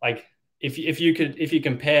 like if you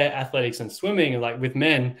compare athletics and swimming, like with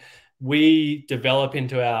men, we develop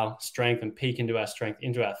into our strength and peak into our strength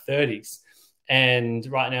into our 30s. And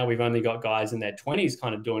right now we've only got guys in their 20s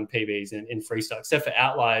kind of doing PBs in freestyle, except for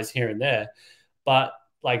outliers here and there. But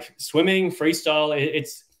like swimming, freestyle,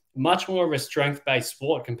 it's much more of a strength-based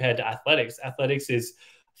sport compared to athletics. Athletics is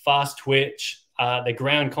fast twitch. The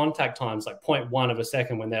ground contact times like 0.1 of a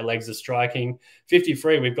second when their legs are striking. 50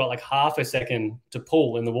 free, we've got like half a second to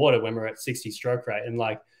pull in the water when we're at 60 stroke rate. And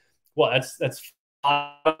like, that's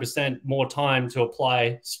 5% more time to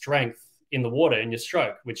apply strength in the water in your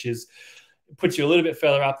stroke, which puts you a little bit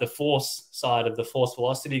further up the force side of the force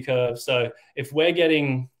velocity curve. So if we're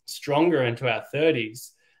getting stronger into our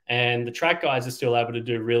 30s and the track guys are still able to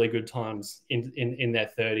do really good times in their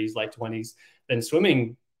 30s, late 20s, then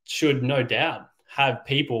swimming should no doubt have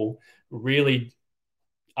people really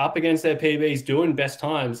up against their PBs doing best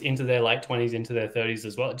times into their late 20s, into their 30s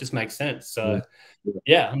as well. It just makes sense. So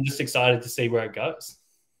I'm just excited to see where it goes.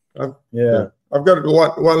 I've got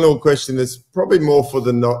one little question that's probably more for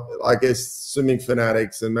the swimming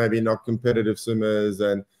fanatics and maybe not competitive swimmers.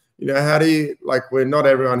 And how do you, like, where not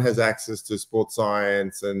everyone has access to sports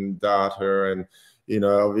science and data, and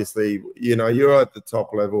obviously you're at the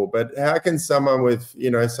top level, but how can someone with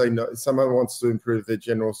say someone wants to improve their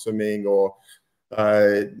general swimming, or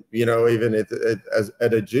even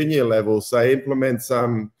at a junior level, say implement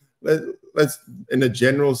some, let's in a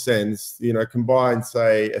general sense, combine,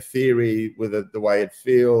 say, a theory with the way it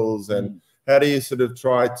feels, and how do you sort of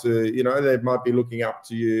try to, they might be looking up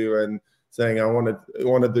to you and saying, I want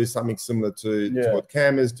to do something similar to what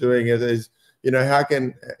Cam is doing. It is, how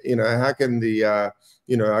can the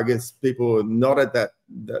I guess people not at that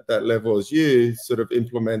level as you sort of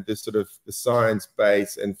implement this sort of the science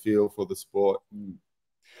base and feel for the sport?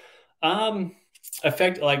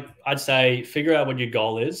 Like I'd say, figure out what your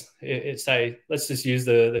goal is. Say, let's just use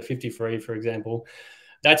the 50 free, for example.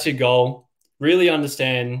 That's your goal. Really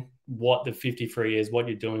understand what the 50 free is, what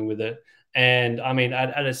you're doing with it. And I mean,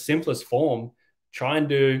 at a simplest form, try and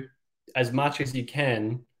do as much as you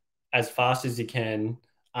can, as fast as you can,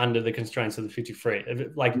 under the constraints of the 50 free.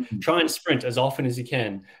 Like try and sprint as often as you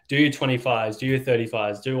can. Do your 25s, do your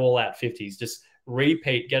 35s, do all out 50s. Just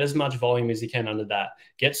repeat, get as much volume as you can under that.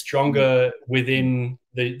 Get stronger within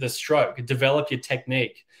the stroke. Develop your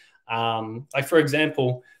technique. Like for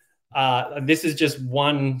example, this is just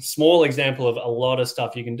one small example of a lot of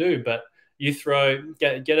stuff you can do, but you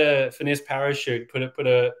get a finesse parachute, put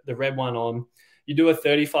the red one on, you do a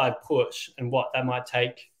 35 push, and that might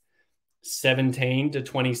take 17 to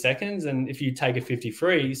 20 seconds. And if you take a 50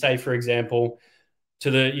 free, say for example,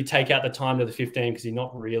 you take out the time to the 15 because you're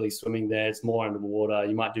not really swimming there, it's more underwater,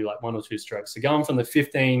 you might do like 1 or 2 strokes. So going from the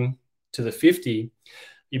 15 to the 50,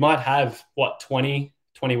 you might have 20,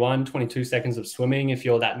 21, 22 seconds of swimming if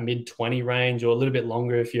you're that mid 20 range, or a little bit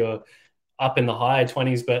longer if you're up in the higher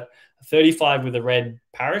 20s. But 35 with a red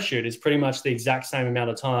parachute is pretty much the exact same amount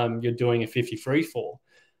of time you're doing a 50 free for,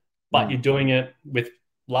 but you're doing it with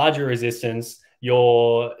larger resistance.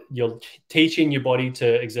 You're teaching your body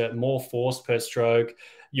to exert more force per stroke.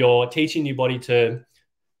 You're teaching your body to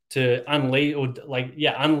unleash, or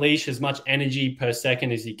unleash as much energy per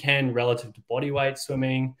second as you can relative to body weight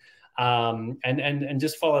swimming, and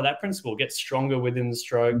just follow that principle. Get stronger within the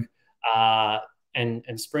stroke, and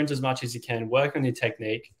sprint as much as you can. Work on your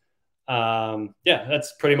technique.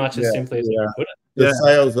 That's pretty much as simply as you can put it. The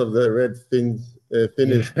sales of the red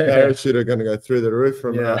finished parachute are going to go through the roof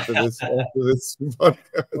from after this podcast.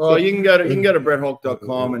 Well, you can go to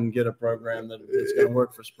bretthawke.com and get a program that's going to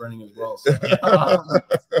work for sprinting as well. So.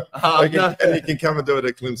 And you can come and do it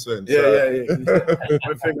at Klim soon. Yeah.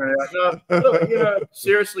 We're figuring it out. No, look,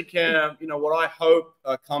 seriously, Cam, what I hope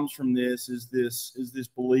comes from this is this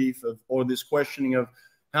belief or this questioning of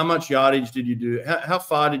how much yardage did you do? How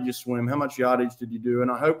far did you swim? How much yardage did you do? And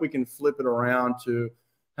I hope we can flip it around to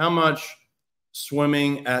how much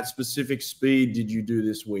swimming at specific speed did you do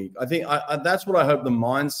this week? I think that's what I hope the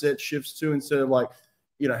mindset shifts to, instead of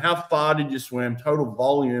how far did you swim, total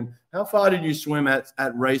volume, how far did you swim at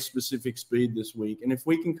race specific speed this week? And if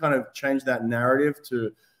we can kind of change that narrative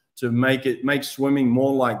to make swimming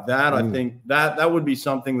more like that, I think that would be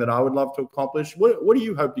something that I would love to accomplish. What do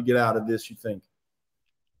you hope to get out of this, you think?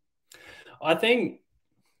 I think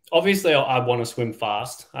obviously I want to swim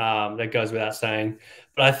fast. That goes without saying.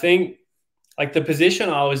 But I think the position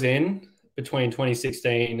I was in between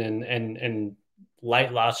 2016 and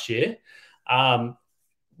late last year,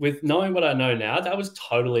 with knowing what I know now, that was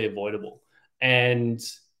totally avoidable. And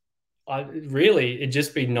it'd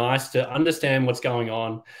just be nice to understand what's going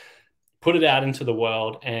on, put it out into the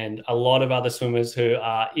world, and a lot of other swimmers who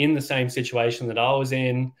are in the same situation that I was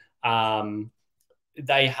in,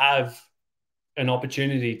 they have an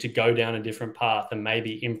opportunity to go down a different path and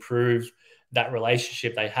maybe improve that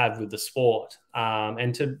relationship they have with the sport,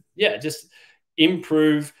 and to just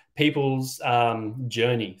improve people's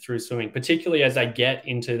journey through swimming, particularly as they get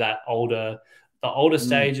into the older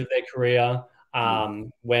stage of their career,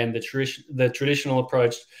 when the traditional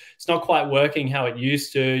approach, it's not quite working how it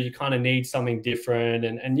used to. You kind of need something different,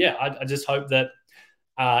 and I just hope that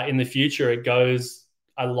in the future it goes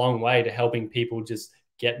a long way to helping people just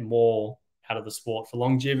get more out of the sport for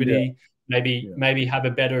longevity. Maybe have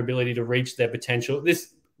a better ability to reach their potential.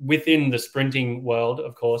 This within the sprinting world,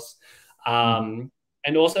 of course, and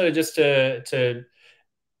also just to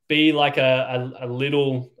be like a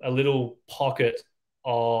little pocket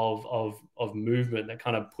of movement that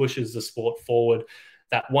kind of pushes the sport forward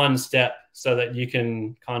that one step, so that you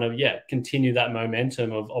can kind of continue that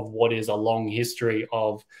momentum of what is a long history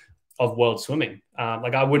of world swimming.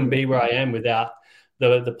 I wouldn't be where I am without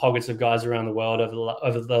the pockets of guys around the world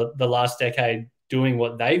over the last decade doing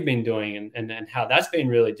what they've been doing, and how that's been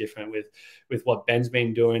really different with what Ben's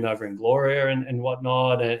been doing over in Gloria and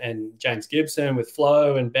whatnot, and James Gibson with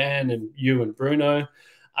Flo and Ben and you and Bruno.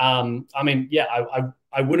 I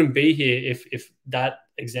wouldn't be here if that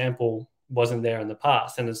example wasn't there in the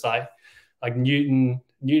past. And it's like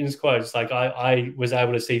Newton's quote, it's like I was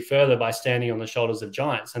able to see further by standing on the shoulders of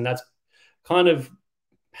giants. And that's kind of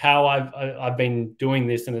how I've been doing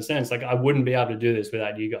this, in a sense. I wouldn't be able to do this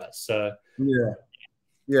without you guys. So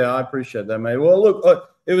I appreciate that, mate. Well, look,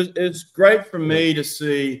 it's great for me to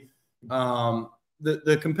see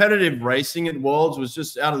the competitive racing at Worlds was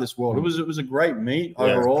just out of this world. It was a great meet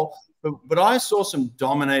overall, but I saw some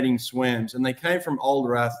dominating swims, and they came from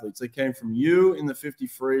older athletes. They came from you in the 50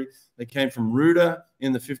 free. They came from Ruta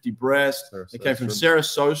in the 50 breast. They came from Sarah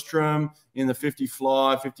Sostrom in the 50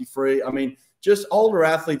 fly, 50 free. I mean, just older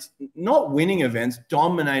athletes, not winning events,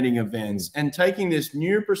 dominating events, and taking this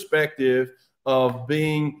new perspective of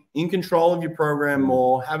being in control of your program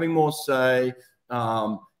more, having more say,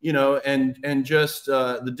 and just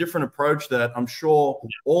the different approach that I'm sure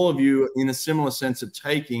all of you in a similar sense are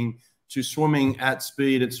taking to swimming at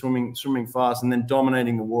speed, at swimming fast, and then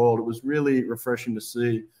dominating the world. It was really refreshing to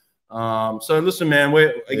see. So listen, man,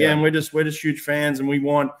 we're just huge fans, and we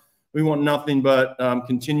want nothing but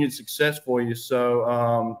continued success for you.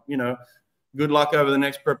 So good luck over the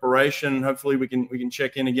next preparation. Hopefully we can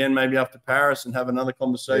check in again, maybe after Paris, and have another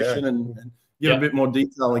conversation and give a bit more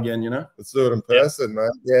detail again. Let's do it in person,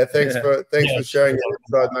 mate. Yeah, thanks for sharing your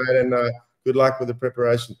insight, mate, and good luck with the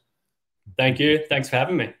preparation. Thank you. Thanks for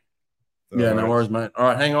having me. No worries, mate. All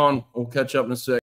right, hang on. We'll catch up in a sec.